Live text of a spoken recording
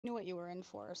Knew what you were in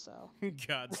for, so.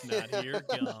 God's not here,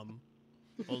 Gum.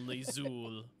 Only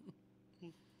Zool.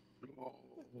 You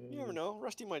never know.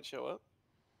 Rusty might show up.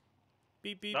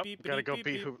 Beep beep Nope, beep. gotta Beep, go beep,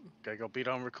 beat beep. who? Gotta go beat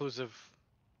on reclusive.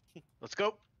 Let's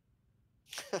go.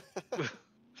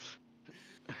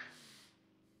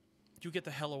 You get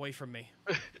the hell away from me.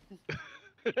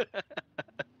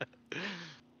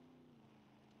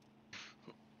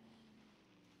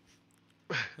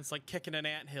 It's like kicking an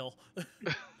anthill.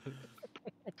 What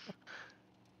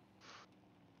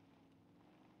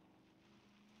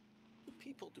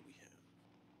people do we have?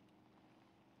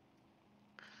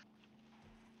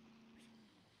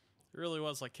 It really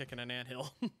was like kicking an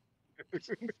anthill.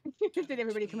 Did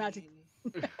everybody come out to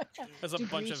There's a to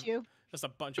bunch greet of you? just a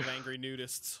bunch of angry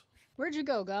nudists. Where'd you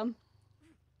go, Gum?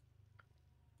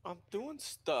 I'm doing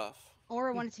stuff.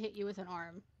 Aura wanted to hit you with an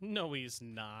arm. No, he's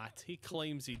not. He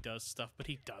claims he does stuff, but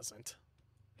he doesn't.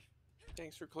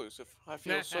 Thanks, reclusive. I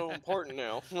feel so important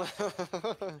now.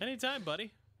 Anytime,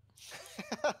 buddy.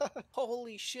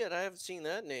 Holy shit, I haven't seen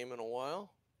that name in a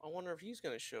while. I wonder if he's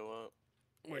gonna show up.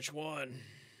 Which one?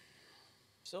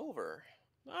 Silver.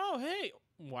 Oh, hey.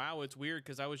 Wow, it's weird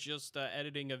because I was just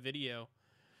editing a video,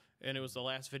 and it was the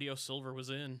last video Silver was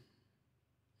in.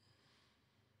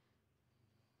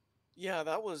 Yeah,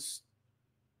 that was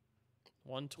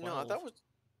 112. no,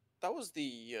 that was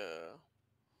the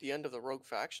end of the Rogue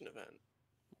Faction event.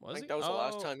 Was I think it? that was the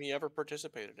last time he ever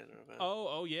participated in an event.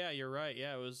 Oh, yeah, you're right.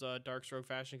 Yeah, it was Dark Stroke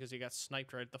Fashion because he got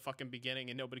sniped right at the fucking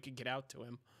beginning and nobody could get out to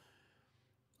him.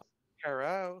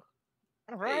 Hello.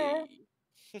 Hey.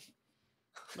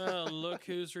 Well, look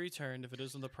who's returned if it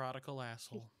isn't the prodigal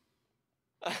asshole.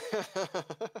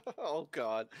 Oh,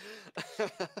 God.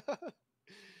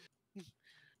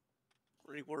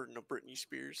 Rewording a Britney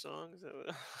Spears song.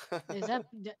 Is that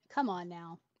come on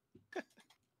now.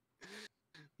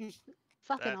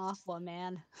 Fucking awful,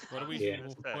 man. What do we Yeah,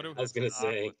 what do, I was gonna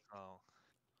say.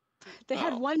 They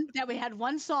had we had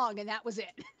one song and that was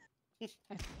it.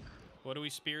 what are we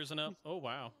spearsing up? Oh,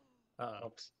 wow.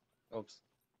 Oops. Oops.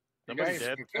 Somebody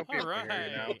did. All right.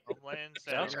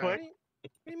 That was quick.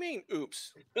 What do you mean,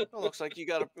 oops? It looks like you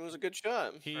got it was a good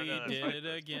shot. He did it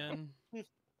again.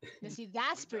 You see,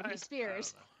 that's Britney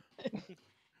Spears.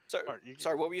 Sorry,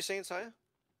 what were you saying, Saya?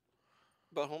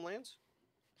 About Homelands?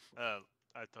 I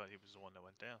thought he was the one that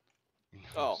went down.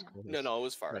 Oh, no, it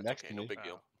was Fart. Right next Okay, to no me. big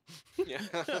deal. Oh. Yeah.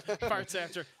 Farts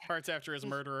after his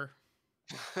murderer.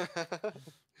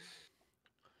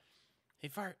 Hey,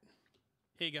 Fart.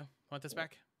 Here you go. Want this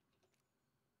back?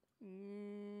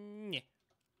 Yeah.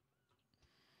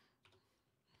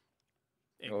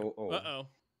 Oh. Uh-oh.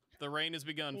 The rain has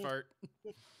begun, Fart.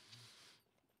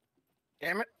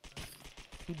 Damn it.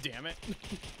 Damn it.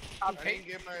 I didn't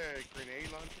get my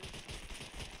grenade launcher.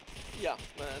 Yeah,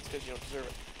 that's because you don't deserve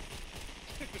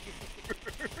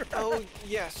it. Oh,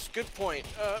 yes, good point.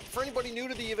 For anybody new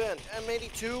to the event,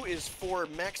 M82 is for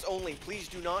mechs only. Please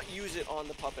do not use it on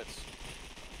the puppets.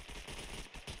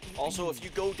 Also, if you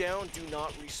go down, do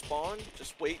not respawn.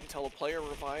 Just wait until a player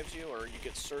revives you, or you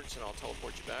get searched and I'll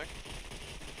teleport you back.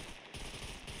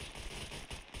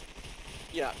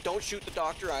 Yeah, don't shoot the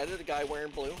doctor either, the guy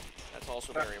wearing blue. That's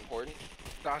also very important.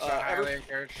 It's also highly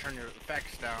encouraged to turn your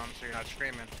effects down so you're not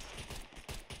screaming.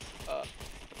 That's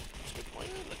a good point.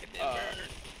 Look at that bird.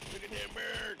 Look at that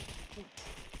bird.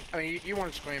 I mean, you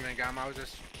weren't screaming, Gum. I was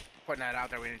just putting that out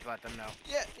there. We need to let them know.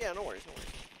 Yeah, no worries, no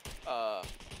worries.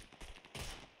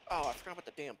 Oh, I forgot about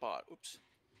the damn bot. Oops.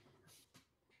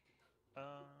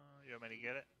 You want me to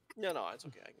get it? No, it's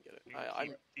okay. I can get it.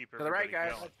 I'm keep to the right,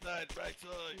 guys. going. Right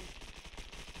side.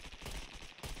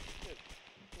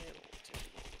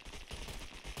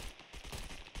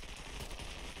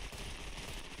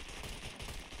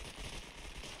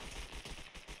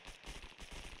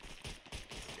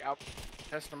 Yep.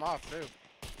 Test them off, too.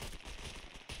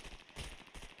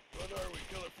 What are we,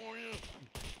 California?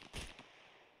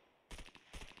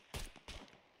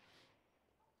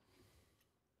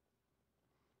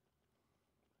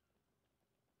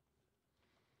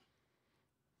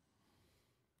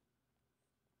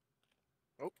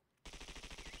 Oh.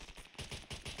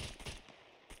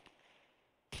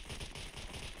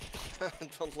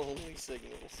 The lonely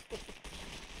signals.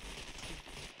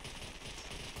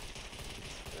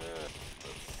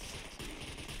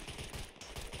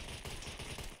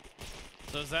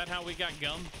 So is that how we got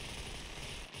Gum?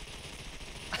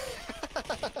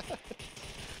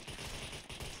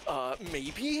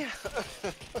 Maybe?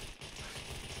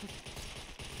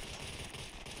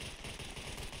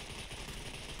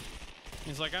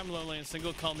 He's like, I'm lonely and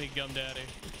single, call me Gum Daddy.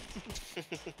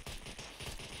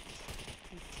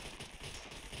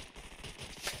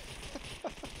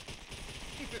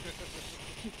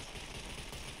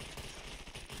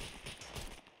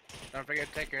 Don't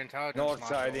forget to take your intelligence. North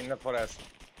side module. in the forest.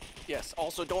 Yes.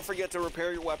 Also, don't forget to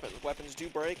repair your weapons. Weapons do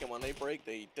break, and when they break,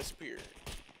 they disappear.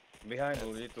 Behind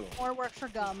Ulito. More work for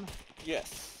Gum.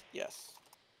 Yes. Yes.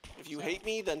 If you hate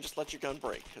me, then just let your gun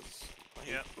break, because I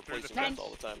hate Yep, replacing through the guns all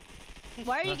the time.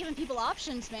 Why are you giving people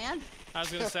options, man? I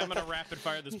was gonna say I'm gonna rapid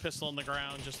fire this pistol in the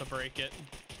ground just to break it.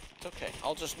 It's okay.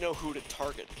 I'll just know who to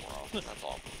target more often. That's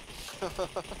all.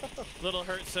 Little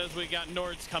Hurt says we got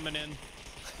Nords coming in.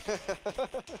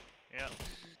 Yeah.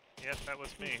 Yep, that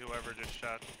was me, whoever just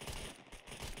shot.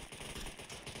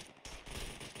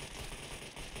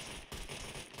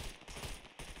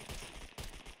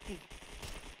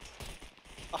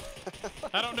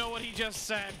 I don't know what he just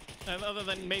said, other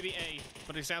than maybe A,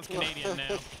 but he sounds Canadian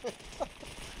now.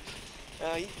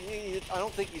 I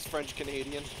don't think he's French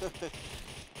Canadian.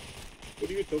 What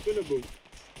are you talking about?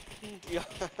 Yeah.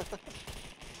 Oh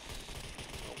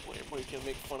boy, everybody's gonna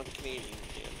make fun of the Canadian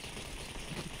again.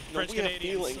 No, French we have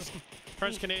Canadians. feelings.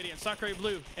 French Canadian. Sacre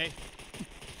bleu. A.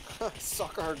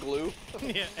 Soccer glue.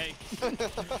 Yeah, A.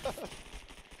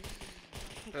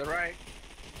 That's right.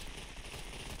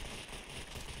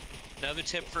 Another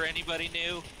tip for anybody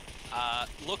new,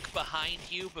 look behind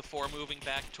you before moving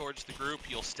back towards the group.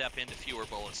 You'll step into fewer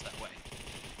bullets that way.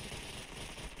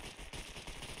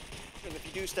 And if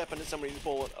you do step into somebody's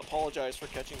bullet, apologize for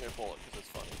catching their bullet, because it's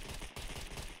funny.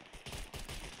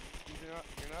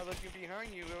 You're not looking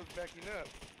behind you, it was backing up.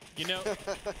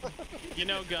 You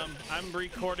know, Gum, I'm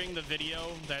recording the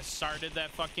video that started that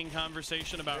fucking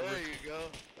conversation about There you go.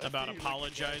 I about see you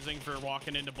apologizing for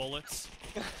walking into bullets.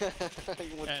 You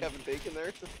want And- Kevin Bacon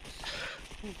there?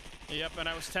 Yep, and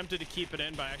I was tempted to keep it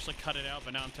in, but I actually cut it out,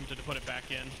 but now I'm tempted to put it back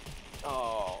in.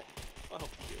 Oh. Oh,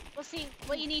 cute. Well, see,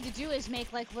 what you need to do is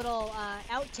make like little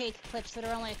outtake clips that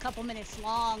are only a couple minutes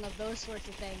long of those sorts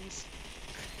of things.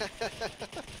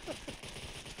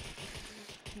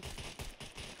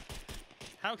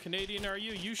 How Canadian are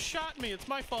you? You shot me. It's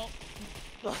my fault.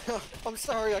 I'm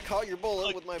sorry, I caught your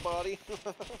bullet with my body.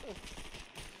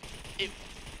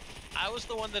 I was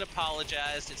the one that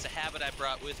apologized. It's a habit I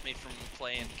brought with me from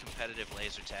playing competitive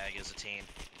laser tag as a teen.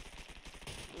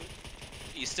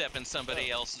 You step in somebody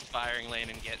else's firing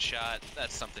lane and get shot.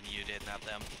 That's something you did, not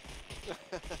them.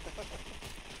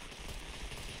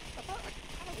 I thought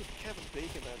it was Kevin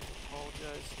Bacon that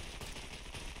apologized.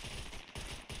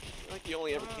 Like he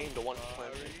only ever came to one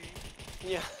complaint.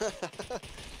 Yeah.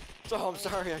 So I'm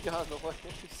sorry I got in the way.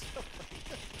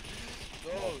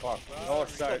 Oh, fuck.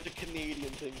 North side. Such a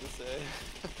Canadian thing to say.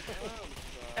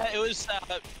 It was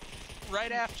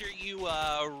right after you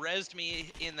rezzed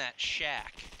me in that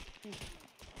shack.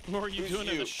 What were you Who's doing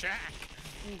in you? the shack?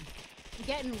 You're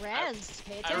getting rezzed.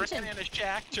 Pay I attention. ran in a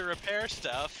shack to repair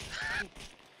stuff.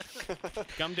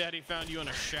 Gum Daddy found you in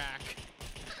a shack.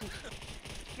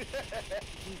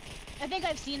 I think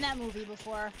I've seen that movie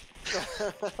before.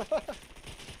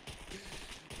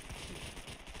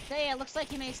 Say, it looks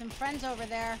like you made some friends over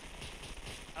there.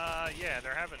 Yeah,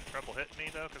 they're having trouble hitting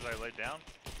me though, because I laid down.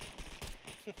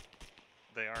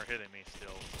 They are hitting me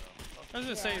still, so. I was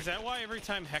gonna say, is that why every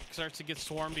time Heck starts to get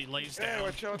swarmed, he lays Hey, down?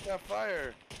 watch out with that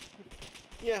fire.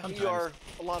 Yeah, Sometimes. you are.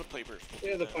 A lot of players.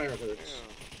 Yeah, the fire hurts.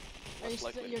 Yeah. Are you Less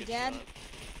likely to you're get dead? shot.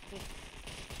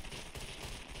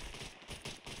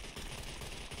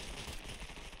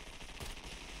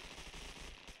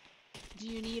 Do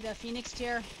you need a Phoenix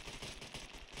tier?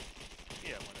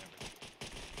 Yeah, whatever.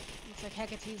 Looks like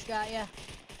Hecate's got ya.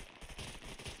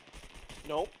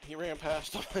 Nope, he ran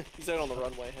past. He's out on the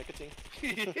runway, Hecate.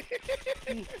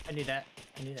 I knew that.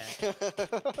 I knew that.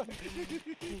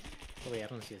 Oh wait, I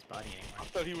don't see his body I anymore.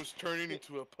 thought he was turning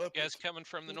into a puppet. You guys coming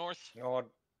from the north? North.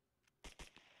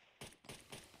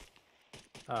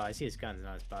 Oh, I see his guns,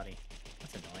 not his body.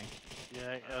 That's annoying.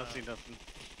 Yeah, I don't see nothing.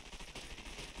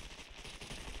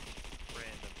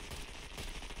 Random.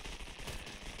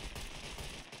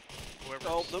 Whoever's...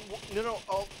 Oh, no,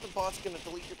 oh, the bot's gonna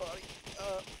delete your body.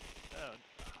 Oh,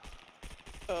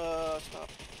 Stop.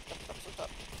 Stop.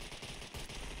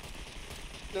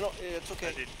 No, it's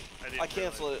okay. I I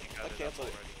cancel realize it. you got I up cancel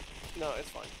it. already. No, it's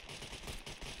fine.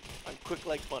 I'm quick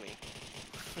like bunny.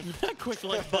 Quick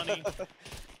like bunny.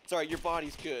 Sorry, your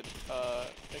body's good.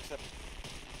 Except,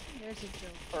 There's a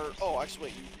joke. or oh, actually,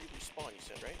 wait, you respawn. You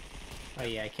said right? Oh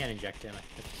yeah, I can't inject him. I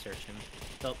have to search him.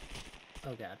 Oh,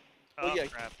 oh god. Oh, Oh, yeah.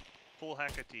 crap. Full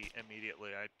Hecate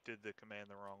immediately. I did the command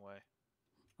the wrong way.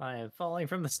 I am falling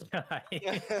from the sky.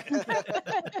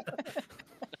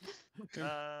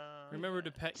 Remember to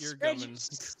pet your Spread gum.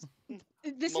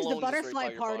 This Malone is the just right butterfly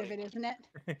by your part body. of it, isn't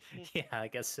it? Yeah, I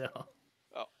guess so.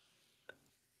 Oh,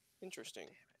 interesting.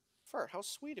 Fart, how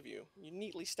sweet of you. You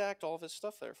neatly stacked all of his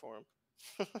stuff there for him.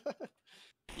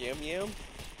 Yam yam?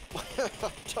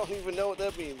 Don't even know what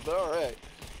that means, but alright.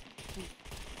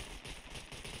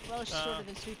 Well, it's shorter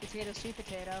than sweet potato, sweet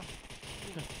potato.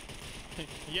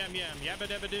 Yam yam, yabba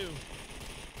dabba doo.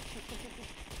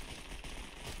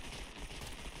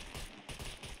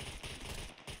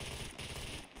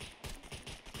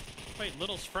 Wait,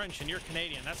 Little's French and you're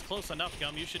Canadian. That's close enough,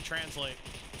 Gum. You should translate.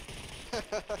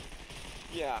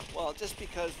 Yeah, well, just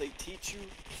because they teach you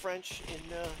French in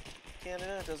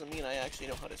Canada doesn't mean I actually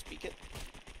know how to speak it.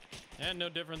 And no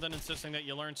different than insisting that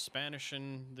you learn Spanish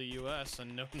in the U.S.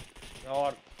 and no.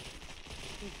 No,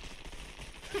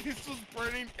 This was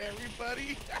burning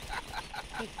everybody.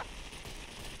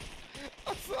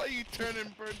 I saw you turn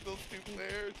and burn those two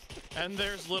players. And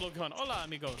there's Little going, hola,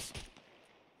 amigos.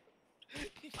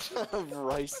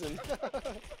 Bryson.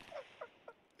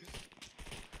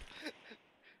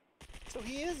 So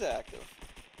he is active.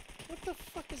 What the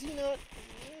fuck is he not?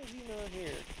 Why is he not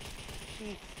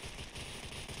here?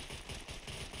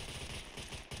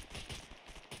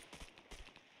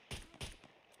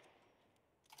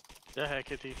 Yeah,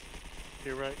 Hecate.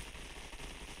 You're right.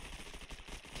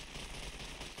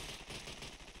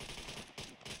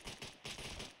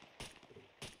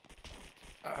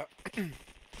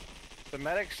 The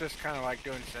medic's just kind of like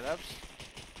doing sit-ups.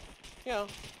 Yeah,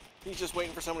 he's just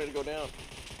waiting for somebody to go down.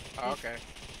 Oh, okay.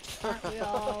 Aren't we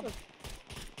all?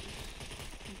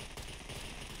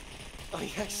 Oh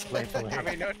yes. I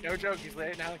mean, no joke. He's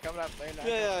laying down, coming up, laying down.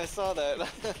 Yeah, I saw that.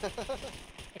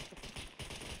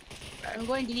 I'm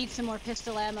going to need some more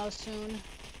pistol ammo soon.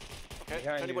 Okay, if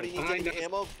Behind anybody you. needs any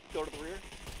ammo, go to the rear.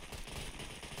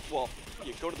 Well,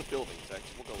 yeah, go to the buildings, actually.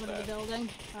 We'll go Go with to the that. building.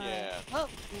 Yeah. Oh,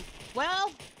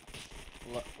 well,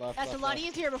 left, that's a lot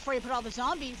easier before you put all the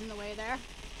zombies in the way there.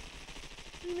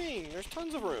 What do you mean? There's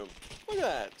tons of room. Look at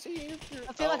that. See, you're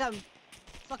I feel like I'm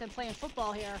fucking playing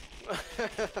football here.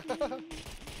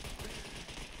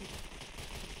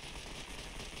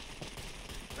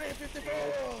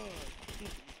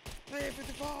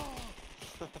 354!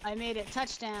 I made it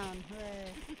touchdown.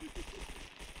 Hooray.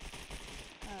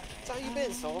 That's how you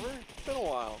been, Silver? It's been a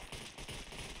while.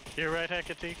 You're right,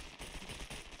 Hecate.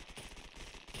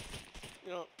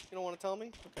 You don't want to tell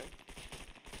me? Okay.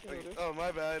 Yeah, Wait, dude. oh,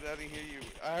 my bad. I didn't hear you.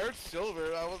 I heard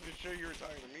Silver. I wasn't sure you were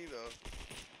talking to me, though.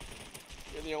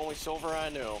 You're the only Silver I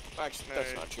know. Actually, that's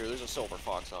Alright. not true. There's a Silver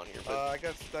Fox on here, but I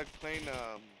got stuck playing,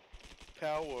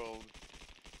 Pal World.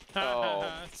 Oh,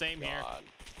 Same here. God.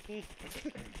 I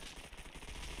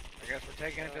guess we're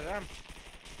taking it to them.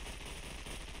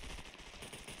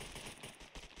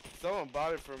 Someone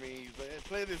bought it for me. He's like, hey,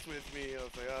 play this with me. I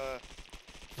was like,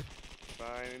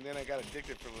 fine. And then I got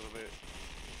addicted for a little bit.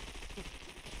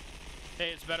 Hey,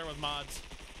 it's better with mods.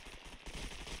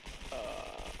 Are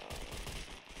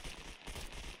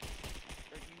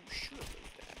you sure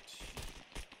about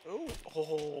that?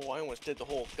 Oh, I almost did the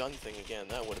whole gun thing again.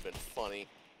 That would have been funny.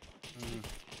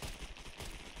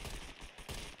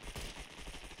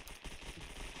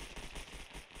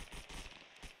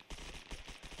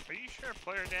 Are you sure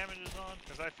player damage is on?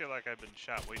 Because I feel like I've been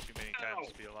shot way too many times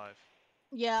to be alive.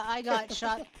 Yeah, I got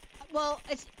shot. Well,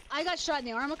 I got shot in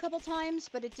the arm a couple times,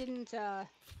 but it didn't.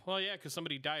 Well, yeah, because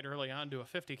somebody died early on to a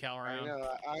 50 cal round.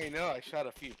 I know. I shot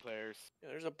a few players. Yeah,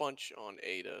 there's a bunch on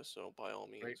Ada, so by all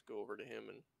means, Right. go over to him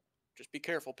and just be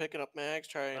careful picking up mags.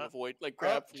 Try and Huh? avoid, like,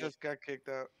 grab. Oh, just got kicked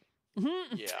out.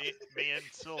 Yeah. Me and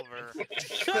Silver,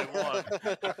 I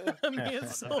won Me and on the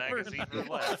Silver. magazine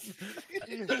roulette.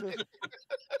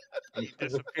 He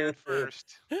disappeared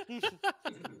first. Uh,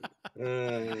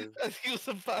 He was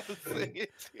about to say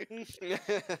it, too.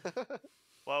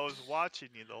 Well, I was watching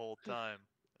you the whole time.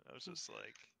 I was just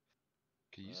like,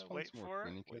 Can you spawn wait some more for it.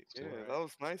 cleaning kits? Yeah, or- that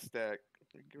was my stack.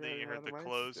 Then you heard the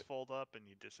clothes fold up and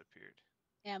you disappeared.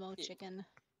 Ammo chicken.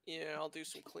 Yeah, I'll do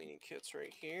some cleaning kits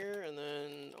right here, and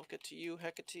then I'll get to you,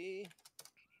 Hecate.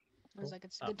 I was like,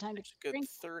 it's a good time to There's a good drink.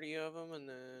 30 of them, and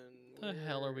then... The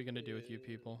hell are we gonna do with you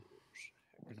people?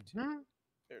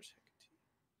 There's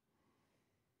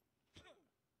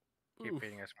Keep Oof.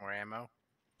 feeding us more ammo.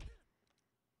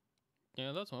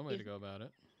 Yeah, that's one way to go about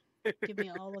it. Give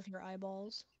me all of your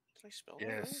eyeballs. Did I spell that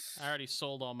right? Yes. I already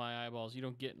sold all my eyeballs. You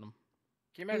don't get them.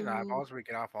 Can you imagine the Boo. eyeballs we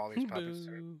get off all these puppets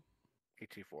through Boo.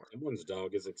 ET4? Someone's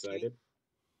dog is excited.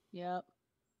 Yep.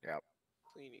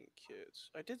 Cleaning kits.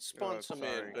 I did spawn some sorry.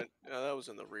 in, but that was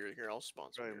in the rear here. I'll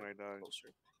spawn some Sorry, here my dog.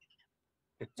 closer.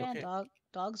 Yeah, okay.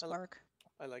 dogs I like- bark.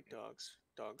 I like dogs.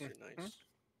 Dogs are nice.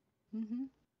 Mm-hmm.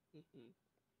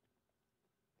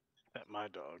 That my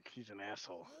dog. He's an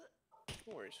asshole.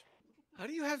 No worries. How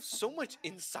do you have so much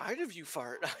inside of you,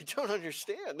 Fart? I don't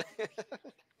understand.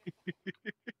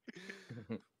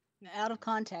 Nah, out of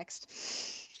context.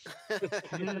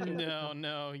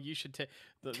 No, you should take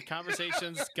the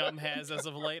conversations Scum has as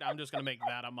of late. I'm just gonna make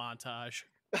that a montage.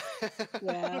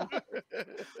 Yeah.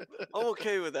 I'm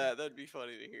okay with that. That'd be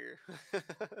funny to hear.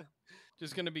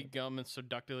 Just gonna be Gum and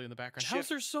seductively in the background. Shit. How's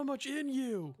there so much in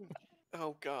you?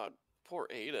 Oh God, poor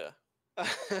Ada.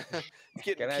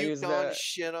 Getting Can I use puked on, the-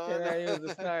 shit on. Can I use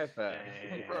the sniper?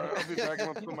 I'll be back. I'm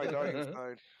gonna put my dog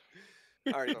inside.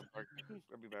 Alright.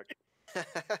 I'll be back.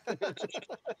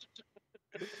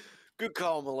 Good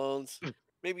call, Malones.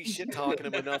 Maybe shit talking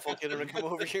him enough will get him to come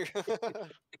over here. I'm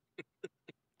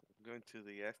going to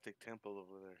the Aztec temple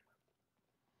over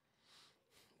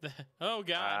there. Oh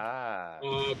God. Ah.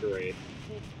 Oh, great.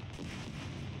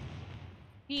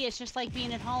 Gee, it's just like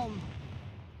being at home.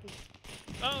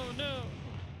 Oh no.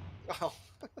 Oh.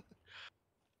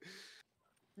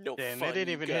 No Damn, fun, they didn't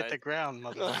you even guys. hit the ground,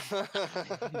 mother.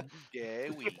 Yeah,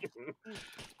 we.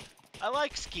 I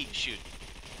like skeet shooting.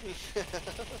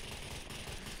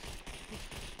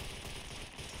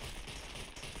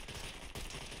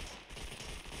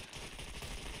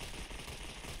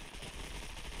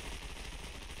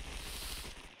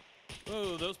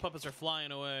 Oh, those puppets are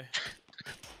flying away.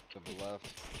 To the left.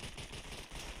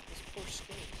 Those poor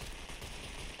skins.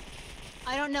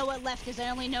 I don't know what left is. I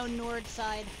only know Nord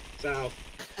side. South.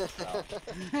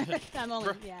 I'm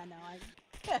only. Yeah, no.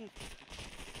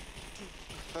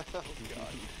 Oh God.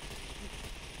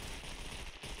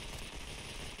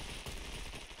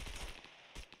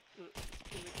 In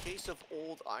the case of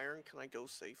old iron, can I go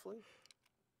safely?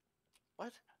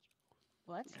 What?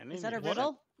 What? And Is then that a you-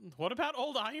 riddle? What about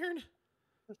old iron?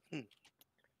 I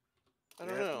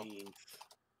don't know.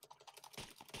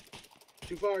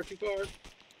 Too far, too far.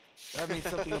 That means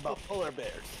something about polar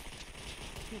bears.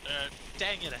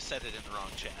 Dang it, I said it in the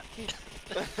wrong chat.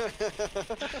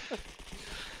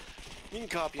 You can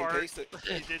copy and Bart, paste it.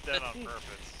 he did that on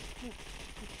purpose.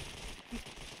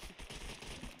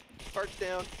 Art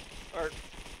down. Art.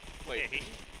 Yeah, Wait.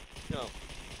 No.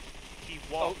 he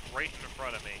walked right in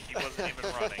front of me. He wasn't even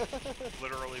running.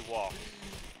 Literally walked.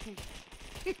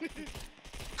 1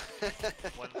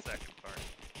 second, Bart.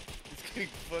 It's getting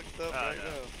fucked up Oh, right no.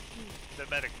 now. The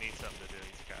medic needs something to do.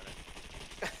 He's got it.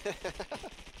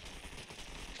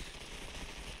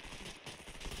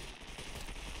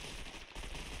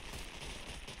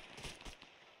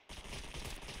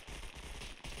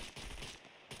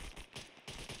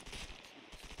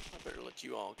 I better let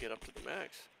you all get up to the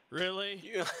max. Really?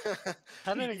 You.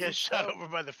 How did I get shot over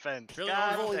by the fence? Really?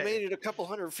 God I've only dang. made it a couple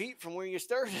hundred feet from where you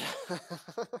started.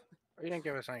 You didn't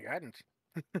give us any guidance.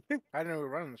 I didn't know we were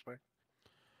running this way.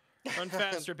 Run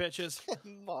faster, bitches.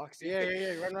 Moxie.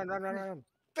 Yeah. Run.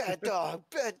 Bad dog.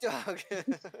 Bad dog.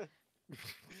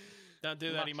 Don't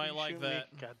do that. He might like Shoot me.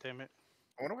 that. God damn it.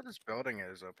 I wonder what this building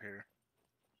is up here.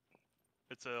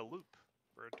 It's a loop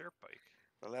for a dirt bike.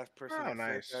 The last person Oh, that said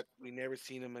nice. that, we never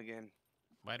seen him again.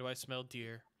 Why do I smell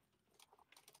deer?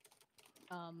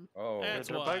 Oh, That's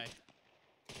dirt why. bike?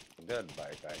 good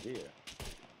bike idea.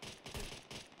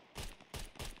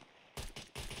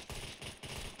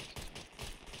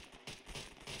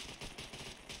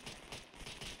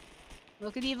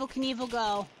 Look at Evil Knievel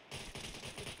go.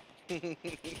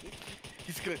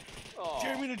 He's gonna Oh.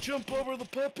 dare me to jump over the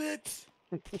puppets.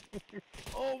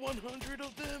 All 100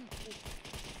 of them.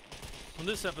 On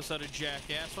this episode of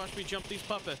Jackass, watch me jump these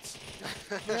puppets.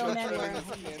 Real men Jump wearing in the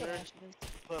homeless scanner. ashes.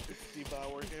 Puppets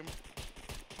devour him.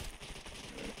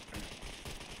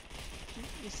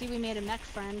 You see, we made a mech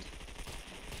friend.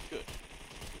 Good.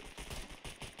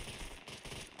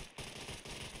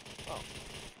 Oh.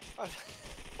 I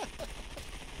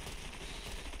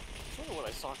don't know what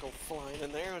I saw go flying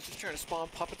in there. I was just trying to spawn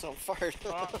puppets on fire.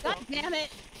 God damn it!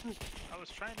 I was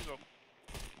trying to go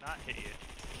not hit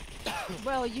you.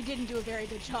 Well, you didn't do a very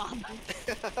good job.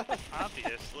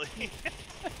 Obviously.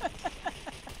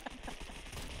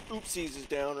 Oopsies is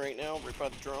down right now, right by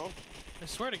the drone. I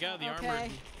swear to God, the Okay.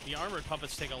 armored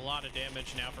puppets take a lot of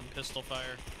damage now from pistol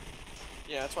fire.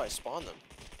 Yeah, that's why I spawned them.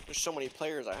 There's so many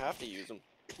players, I have to use them.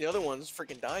 The other ones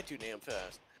freaking die too damn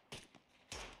fast.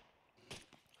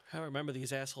 I remember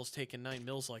these assholes taking 9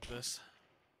 mils like this.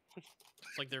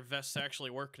 It's like their vests actually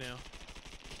work now.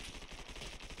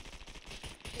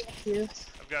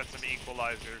 I've got some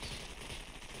equalizers.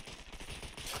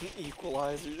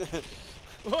 Equalizer.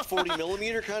 40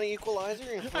 millimeter kind of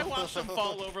equalizer. I watched them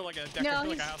fall over like a deck No, of,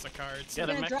 like a he's- house of cards. Yeah, We're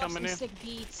the gonna mech drop coming some in. sick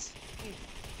beats.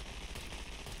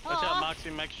 Watch out, Aw. Moxie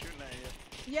mech shooting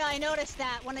at you. Yeah, I noticed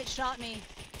that when it shot me.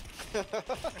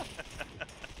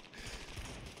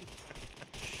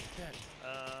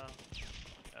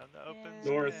 On the open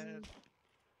North. side.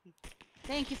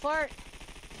 Thank you, Fart.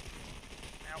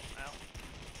 Ow, ow.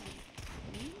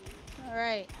 All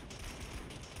right.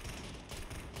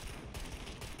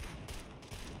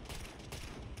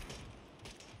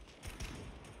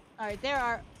 All right, there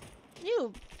are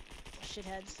you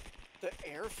shitheads. The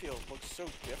airfield looks so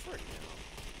different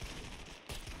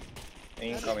now.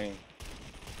 Incoming.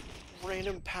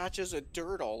 Random patches of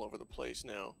dirt all over the place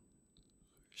now.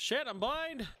 Shit, I'm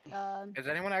blind. Has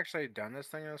anyone actually done this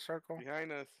thing in a circle?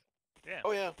 Behind us. Yeah.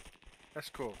 Oh yeah. That's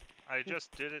cool. I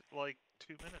just did it like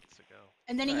 2 minutes ago.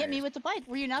 And then he hit me Nice. with the bike.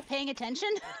 Were you not paying attention?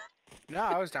 No,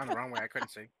 I was down the wrong way. I couldn't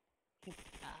see.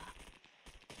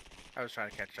 I was trying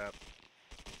to catch up.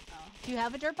 Oh. Do you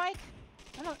have a dirt bike?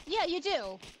 I don't. Yeah, you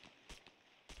do.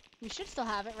 You should still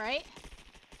have it, right?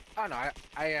 Oh no,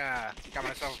 I got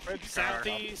myself a fridge car.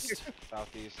 Southeast.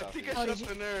 Southeast, I think southeast. I Oh, shot did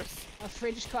the nurse. A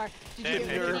fridge car. Did you Damn,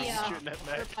 get rid of the nurse shooting at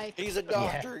Mac. dirt bike? He's a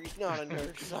doctor. He's not a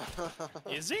nurse.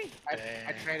 Is he?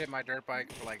 I traded my dirt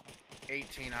bike for like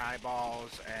 18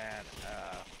 eyeballs and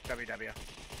WW.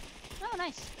 Oh,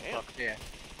 nice. Damn. Yeah.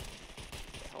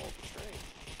 Hell of a train.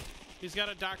 He's got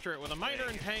a doctorate with a minor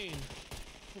in pain.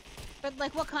 But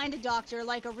like, what kind of doctor?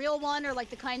 Like a real one, or like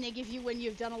the kind they give you when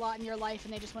you've done a lot in your life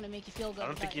and they just want to make you feel good? I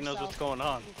don't about think he knows what's yourself? going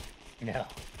on. No.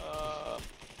 Uh,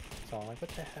 So I'm like, what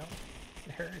the hell?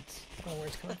 It hurts. I don't know where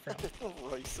it's coming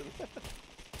from. Ryson.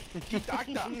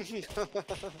 Doctor.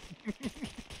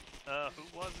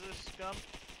 Who was this scum?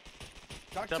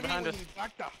 Doctor behind us.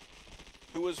 Doctor.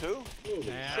 Who was who? Holy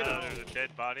Yeah. shit. There's a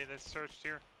dead body that's searched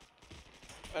here.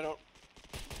 I don't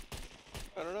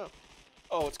know.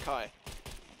 Oh, it's Kai.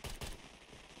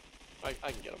 I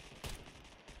can get him.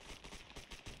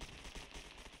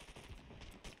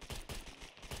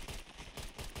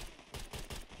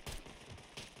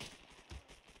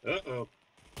 Uh-oh.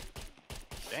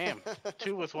 Damn.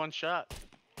 2 with 1 shot.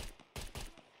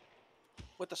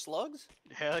 With the slugs?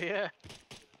 Hell yeah.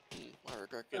 I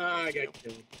regret getting I those got too.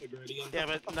 killed. Agreed again. Yeah,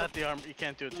 but not the arm. You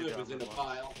can't do it to It the was in armored a one.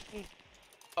 pile.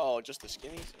 Oh, just the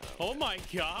skinnies? Oh my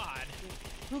god.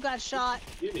 Who got shot?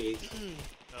 You need.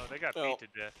 No, they got Oh.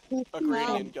 beat to death. A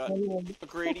gradient got a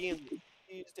gradient.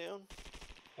 He's down.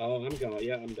 Oh, I'm gone.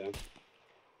 Yeah, I'm down.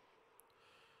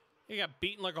 He got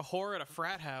beaten like a whore at a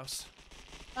frat house.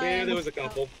 Yeah, there was a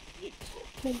couple.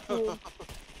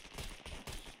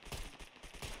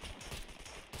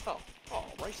 Oh,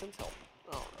 Ryson's help.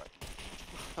 All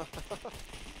right.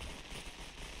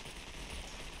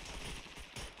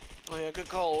 Oh yeah, good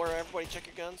call. Where everybody check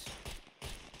your guns.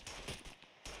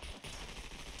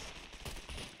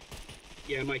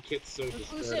 Yeah, my kit's so destroyed.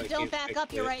 I Exclusive, don't can't back fix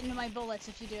up. You're it. right into my bullets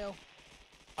if you do.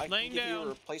 I can Laying give you down. a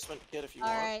replacement kit if you All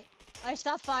want. right. I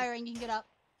stopped firing. You can get up.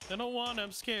 I don't want.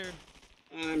 I'm scared.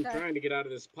 I'm Okay. trying to get out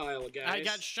of this pile, guys. I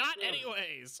got shot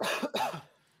anyways.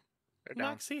 They're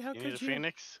down. Moxie, how You need a could you?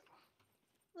 Phoenix?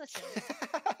 Listen.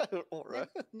 All right.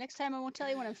 Next time I won't tell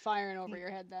you when I'm firing over your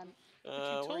head. Then. But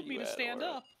Where you told me to at, stand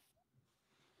Aura? up.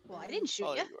 Well, I didn't shoot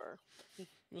Oh, you. there you are. It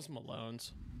was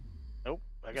Malone's. Nope.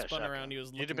 I got Spun shot. around. He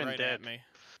was You'd looking have been right dead. at me.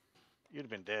 You'd have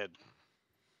been dead.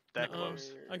 That Nuh-uh.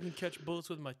 close. I can catch bullets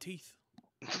with my teeth.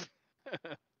 Catch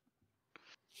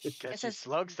you says-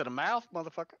 slugs to the mouth,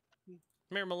 motherfucker.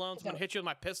 Mayor Malone's gonna hit you with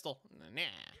my pistol. Nah.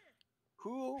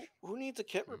 Who needs a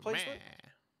kit replacement?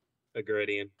 Meh. A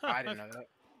gradient. Huh, I didn't know that.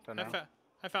 Don't know.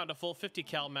 I found a full 50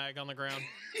 cal mag on the ground.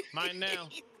 Mine now.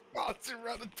 Monster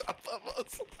around the top of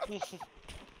us.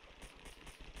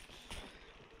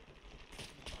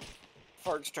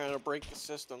 Fart's trying to break the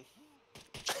system.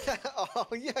 Oh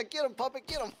yeah, get him, puppet,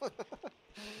 get him.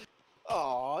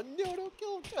 Oh no, don't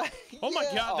kill him. Oh my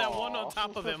Yeah, god, that one aw. on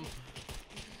top of him.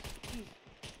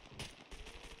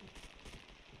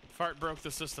 Fart broke the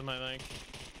system, I think.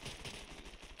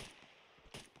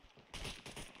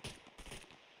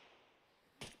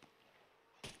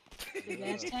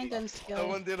 Advanced handgun That skill.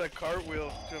 one did a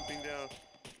cartwheel jumping down.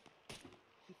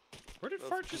 Where did That's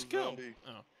Fart a just go? zombie.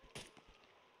 Oh.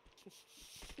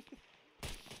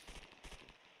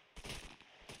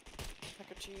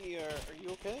 Hakachi, are you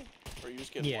okay? Or are you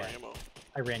just getting more Yeah. ammo?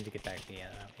 I ran to get back the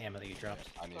ammo that you dropped.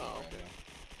 I need Oh, it right okay.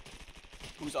 now.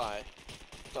 Whose eye?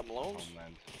 Is that Malone's?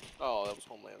 Homeland. Oh, that was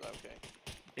Homeland. Okay.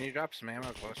 Can you drop some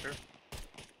ammo closer?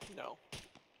 No.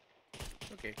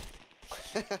 Okay.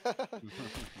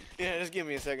 Yeah, just give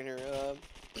me a second here. Oh,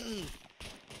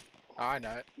 I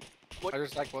know it. What? I was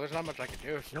just like, well, there's not much I can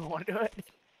do if you don't want to do it.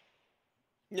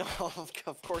 No,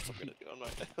 of course I'm gonna do it. I'm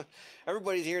not.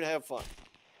 Everybody's here to have fun.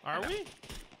 Are we?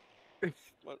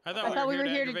 What? I thought we were here to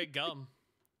here to- aggravate gum.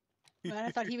 Man,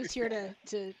 I thought he was here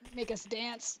to make us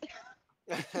dance.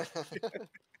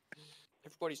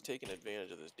 Everybody's taking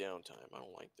advantage of this downtime. I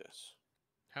don't like this.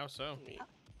 How so? I mean,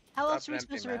 How Drop else are an we empty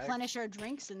supposed to mag. replenish our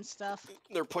drinks and stuff?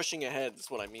 They're pushing ahead.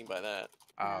 That's what I mean by that.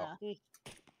 Oh. Yeah.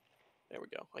 There we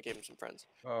go. I gave him some friends.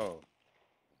 Oh.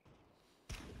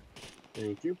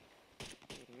 Thank you.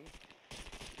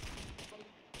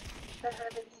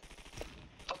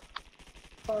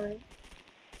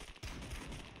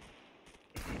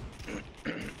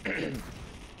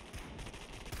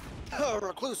 Oh,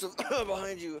 reclusive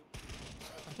behind you.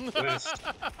 West.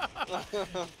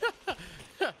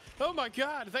 Oh my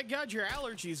god, thank god your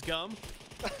allergies, Gum.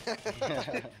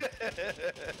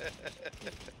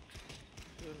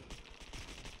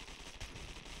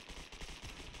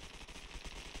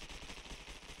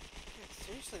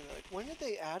 Seriously, like, when did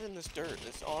they add in this dirt?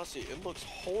 This honestly, it looks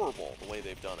horrible the way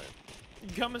they've done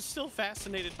it. Gum is still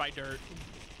fascinated by dirt.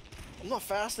 I'm not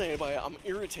fascinated by it. I'm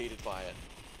irritated by it.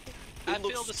 I It feel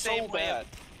looks the so same way. bad.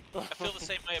 I feel the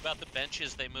same way about the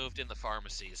benches they moved in the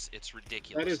pharmacies. It's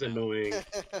ridiculous. That is now. annoying.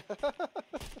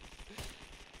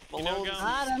 You know, Malone's Gum,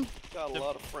 Got him. got a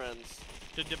lot of friends.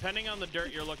 depending on the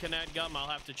dirt you're looking at, Gum, I'll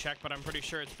have to check, but I'm pretty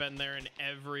sure it's been there in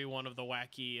every one of the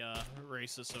wacky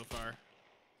races so far.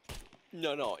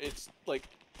 No, it's like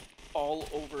all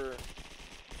over,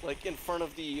 like in front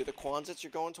of the Quonsets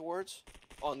you're going towards,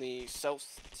 on the south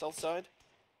side.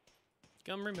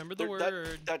 Gum, remember the There-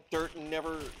 word. That dirt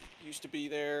never used to be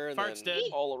there, and Fart's then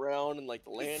dead. all around, and like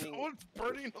the landing. Someone's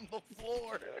burning on the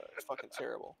floor. It's fucking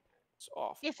terrible. It's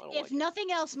awful. If I don't if like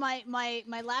nothing else, my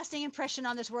lasting impression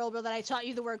on this world was that I taught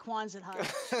you the word Quonset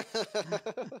hut.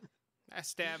 it. I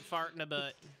stab fart in the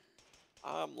butt.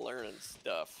 I'm learning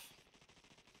stuff.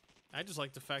 I just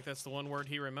like the fact that's the one word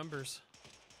he remembers.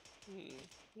 What do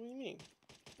you mean?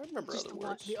 I remember Just other the, one,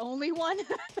 words. the only one.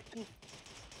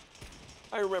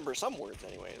 I remember some words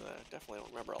anyway. And I definitely don't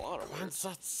remember a lot of words.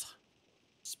 Quonsets.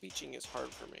 Speeching is hard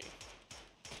for me.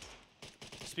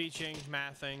 Speeching,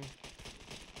 mathing.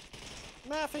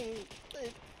 Mathing,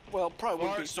 well, probably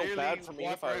wouldn't be so bad for me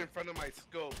if right I in front of my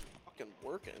scope. fucking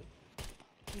working.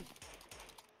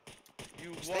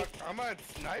 You Stay- walk. I'm a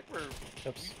sniper.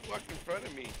 Oops. You walk in front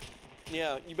of me.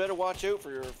 Yeah, you better watch out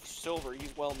for your Silver.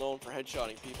 He's well known for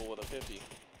headshotting people with a 50.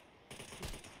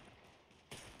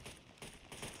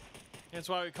 That's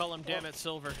why we call him Damn It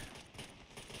Silver.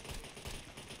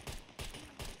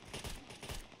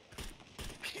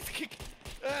 He's kicking.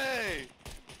 Hey,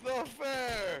 no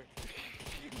fair.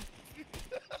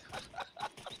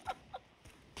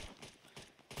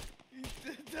 He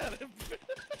did that.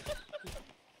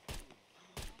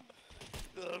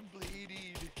 I'm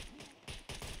bleeding.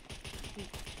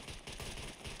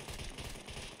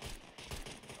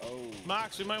 Oh.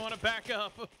 Mox, we might want to back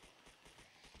up.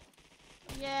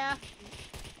 Yeah,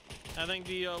 I think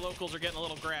the locals are getting a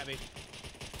little grabby.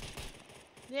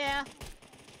 yeah.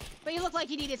 But you look like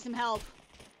you needed some help.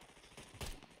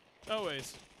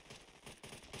 Always.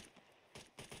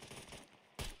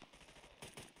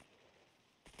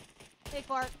 Hey,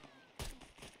 Fart.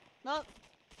 Oh,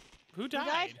 Who died?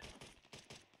 died?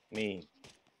 Me.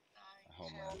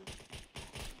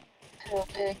 Oh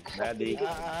man. Daddy.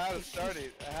 I had to start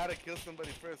it. I had to kill somebody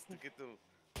first to get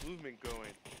the movement going.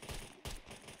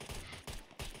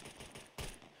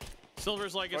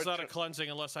 Silver's like, it's Fart not a tr- cleansing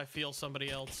unless I feel somebody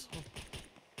else.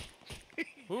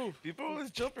 Ooh. People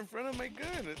always jump in front of my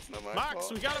gun. It's not my Mox,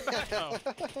 fault. we gotta back up.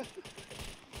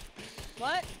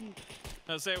 what?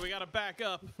 I say we gotta back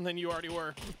up, and then you already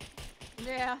were.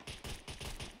 Yeah.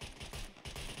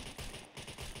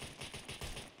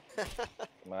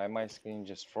 My screen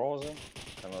just frozen.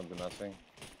 Cannot do nothing.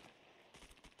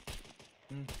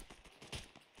 Your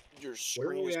Where are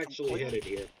screen we is actually complete. headed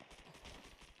here?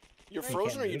 You're I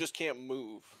frozen, or you move. just can't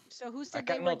move. So who I said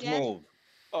they were cannot dead? move.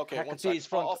 Okay, I one can see sec. his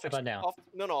front. I'll fix How about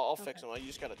now? I'll fix him. You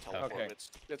just gotta teleport Okay. him.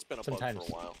 It's been a bug Sometimes-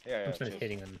 for a while. Yeah, yeah. Sometimes cheers.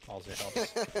 hitting them also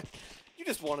helps. You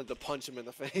just wanted to punch him in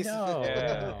the face. No,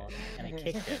 Yeah. no. And I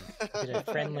kicked him. Did a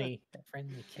friendly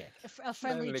kick. A friendly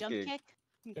Friendly jump kick. kick?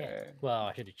 Yeah. Well,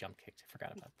 I should have jump kicked. I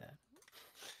forgot about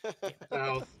that.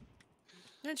 South.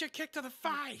 Ninja kick to the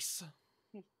face.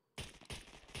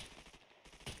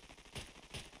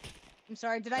 I'm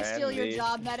sorry, did I steal your Friendly.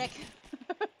 job, medic?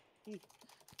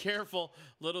 Careful,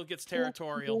 little gets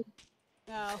territorial.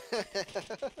 No. He's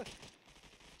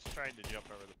trying to jump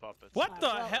over the puppets. What the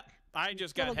well, hell? I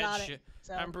just got Still got head it, shit.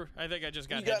 So I think I just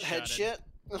got You got headshotted. head shit?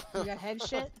 you got head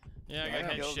shit? Yeah, I got Yeah.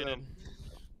 head Killed shitted. him.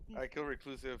 I kill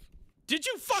reclusive. Did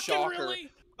you fucking Shocker. really?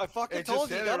 I fucking It just told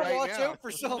you, said it gotta right watch now. out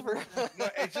for Silver. No,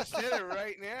 it just said it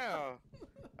right now.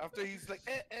 After he's like,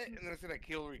 and then I said I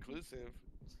kill reclusive.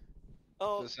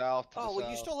 Oh, To the south. To the well,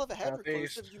 you south. still have a head Southeast.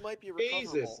 reclusive. You might be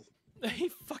recoverable. Jesus. He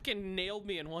fucking nailed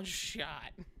me in one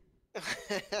shot.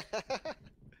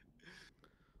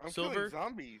 I'm Silver? killing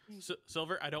zombies.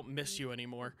 Silver, I don't miss you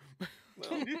anymore.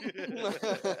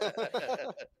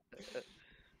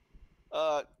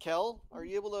 Kel, are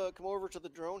you able to come over to the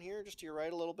drone here, just to your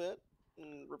right a little bit?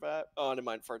 And revive. Oh, never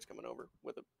mind. Fart's coming over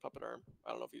with a puppet arm. I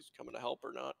don't know if he's coming to help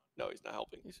or not. No, he's not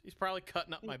helping. He's probably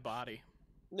cutting up my body.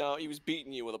 No, he was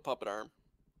beating you with a puppet arm.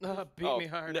 Beat me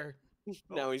harder.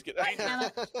 Now he's getting.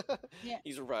 Yeah.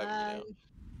 He's reviving you now.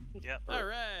 Yep. All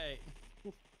right.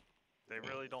 They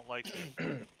really don't like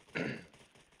me.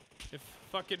 It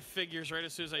fucking figures right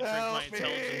as soon as I drink my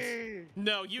intelligence.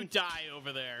 No, you die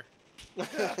over there.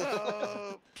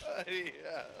 Oh, buddy,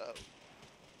 help.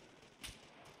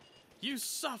 You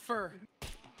suffer.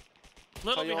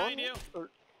 Little Tayon? behind you. Or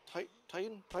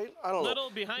Titan? I don't know. Little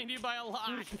behind you by a lot.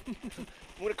 I'm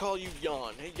gonna call you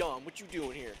Yon. Hey, Yon, what you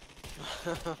doing here?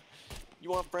 You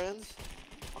want friends?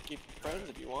 I'll keep you friends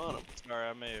if you want them. Sorry,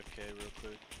 I'm AFK real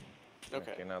quick.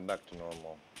 Okay. Now back to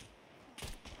normal.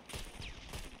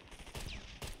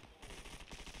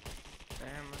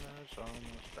 Stamina's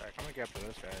almost back. I'm gonna get to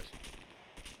this, guys.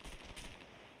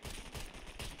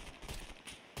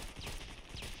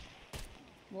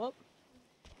 Whoop.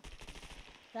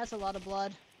 That's a lot of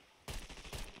blood.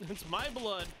 It's my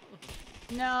blood.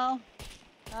 No.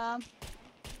 All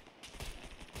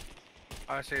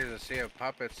I see is a sea of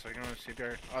puppets. So you want to see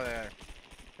there? Oh, there.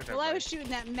 Well, I was shooting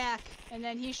that mech, and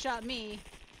then he shot me.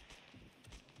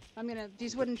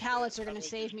 These wooden pallets are gonna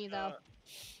save me, though.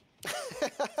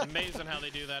 It's amazing how they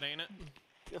do that, ain't it?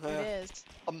 It is.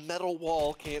 A metal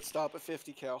wall can't stop a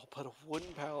 50 cal, but a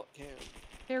wooden pallet can.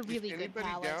 They're really good anybody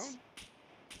pallets. down?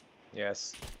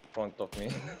 Yes, front of me.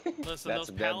 Listen, That's those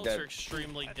dead, pallets dead. are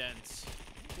extremely dense.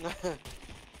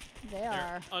 They They're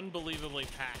are. unbelievably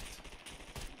packed.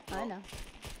 I know.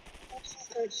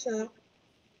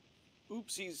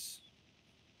 Oopsies.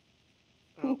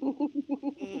 Oh.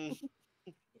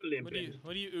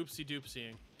 What are you oopsie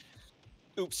doopsying?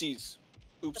 Oopsies.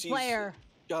 Oopsies. The player.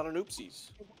 Got an oopsies.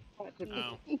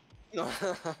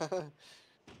 Oh.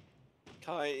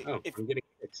 Kai, Oh, if I'm getting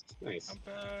fixed. Nice.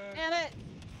 Damn it!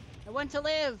 I want to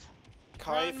live.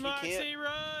 Kai, Run, if you Moxie, can't,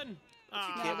 run! if you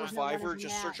Ah, can't there's no revive her, running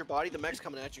just from search that. your body. The mech's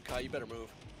coming at you, Kai. You better move.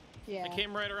 Yeah. I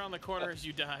came right around the corner as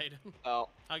you died. Oh.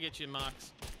 I'll get you,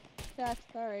 Mox. That's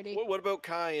alrighty. What about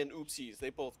Kai and Oopsies? They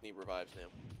both need revives now.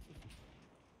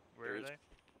 Where are they?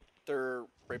 They're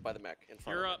right by the mech in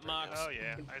front You're of up, it right Mox. now. Oh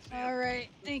yeah, I see. All right.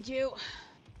 Thank you.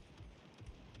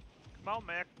 Come on,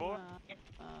 Mac boy.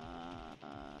 Uh,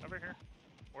 Over here.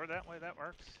 Or that way. That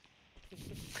works.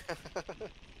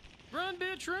 Run,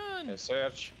 bitch, run! Okay,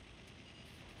 search.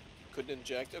 Couldn't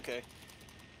inject? Okay.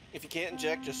 If you can't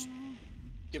inject, just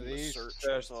give him a Please search, search.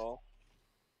 that's all.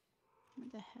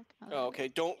 what the heck? Oh, okay,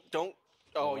 don't... Oh,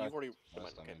 Oh, you've that's- already... Never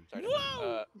that's mind, okay, done. sorry.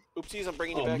 Whoa! Oopsies, I'm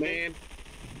bringing you Oh back in. man,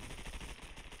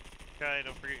 Okay,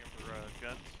 don't forget your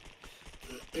guns.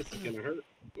 this is gonna hurt.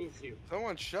 Oof, you.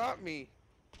 Someone shot me.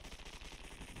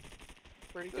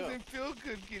 Where'd he go? Doesn't feel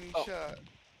good getting Oh. shot.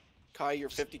 Kai, you're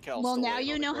 50 cal. Well, still now laying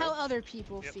you on the know how ground. other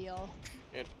people Yep. feel.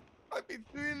 I've been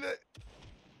doing that.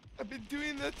 I've been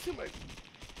doing that to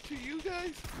you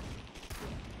guys.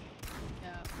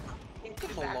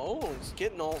 Yeah. Malone's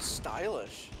getting all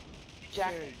stylish.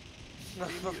 Hey, give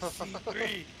me a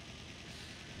C3.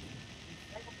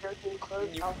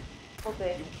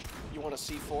 You want a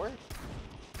C4?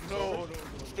 No.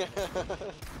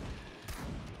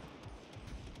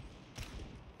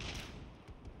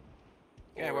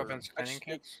 Yeah, Or- weapons cleaning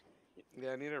actually- kits.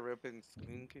 Yeah, I need a weapons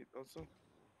clean kit also.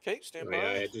 Okay, stand Oh, by.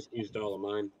 yeah, I just used all of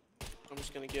mine. I'm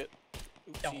just gonna get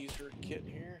Oopsies her kit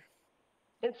here.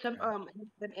 And some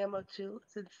instant ammo too,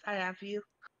 since I have you.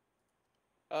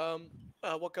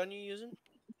 What gun you using?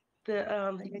 The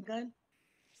handgun.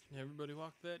 Everybody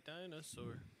walk that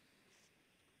dinosaur.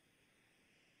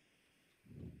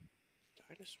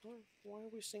 Dinosaur? Why are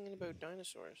we singing about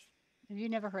dinosaurs? Have you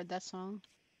never heard that song?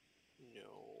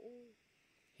 No.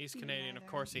 He's Canadian, of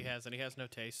course he has, and he has no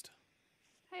taste.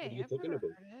 What are you thinking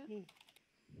about?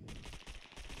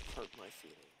 Hurt my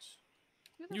feelings.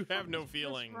 You have no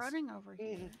feelings. Running over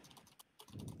here.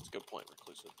 That's a good point,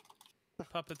 Reclusive.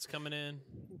 Puppets coming in.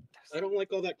 I don't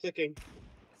like all that clicking.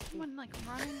 Someone like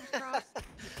running across.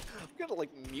 I'm gonna like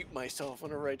mute myself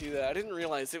whenever I do that. I didn't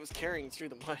realize it was carrying through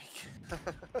the mic.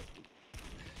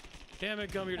 Damn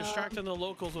it, Gum, you're distracting the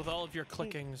locals with all of your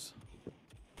clickings.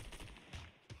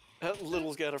 That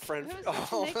Little's got a friend. Who's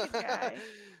this naked guy?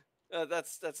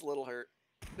 That's Little Hurt.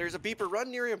 There's a beeper. Run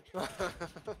near him.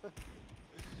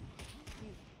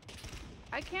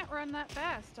 I can't run that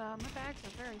fast. My bags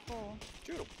are very full.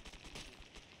 Shoot him.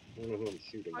 I don't know who I'm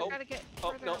shooting. I gotta get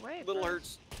Oh further no, away. Little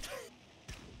first.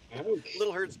 Hurt's. Ouch.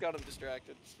 Little Hurt's got him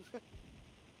distracted.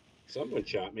 Someone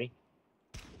shot me.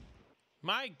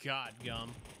 My God, Gum.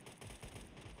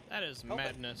 That is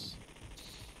madness.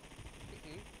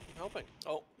 I'm helping.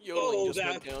 Oh, yodeling just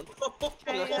went down.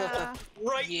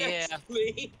 Right Yeah. next to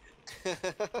me.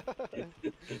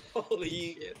 Holy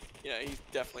shit. Yeah, he's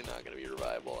definitely not going to be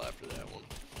revivable after that one.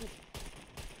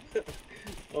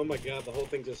 Oh my god, the whole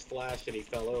thing just flashed and he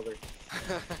fell over.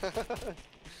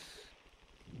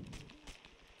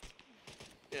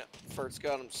 Yeah, Fert's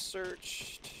got him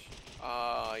searched.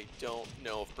 I don't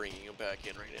know if bringing him back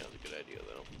in right now is a good idea,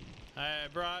 though. I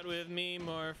brought with me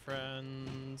more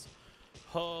friends.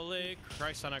 Holy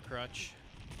Christ on a crutch.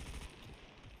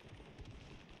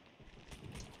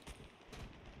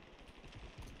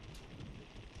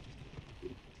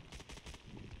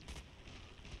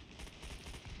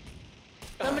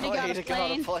 Somebody got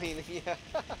a plane. Yeah.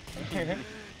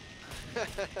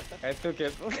 I took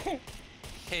it.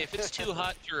 Hey, if it's too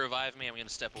hot to revive me, I'm gonna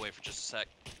step away for just a sec.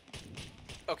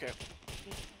 Okay.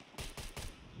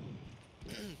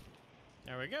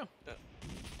 There we go.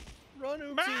 Run,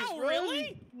 oopsies, Wow, run!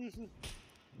 really?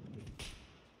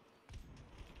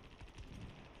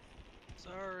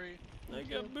 Sorry. I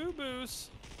got boo-boos.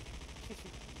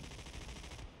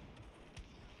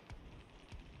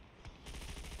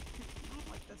 I don't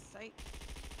like this sight.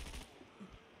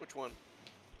 Which one?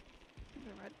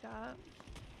 The red dot.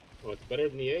 Well, it's better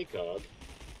than the ACOG.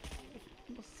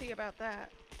 We'll see about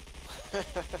that.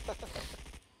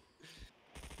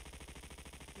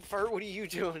 Fart, what are you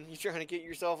doing? You trying to get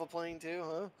yourself a plane too,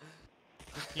 huh?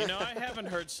 You know, I haven't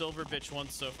heard Silver Bitch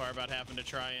once so far about having to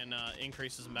try and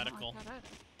increase his medical.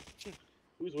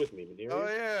 Who's with me, Madeira? Oh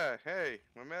yeah, hey,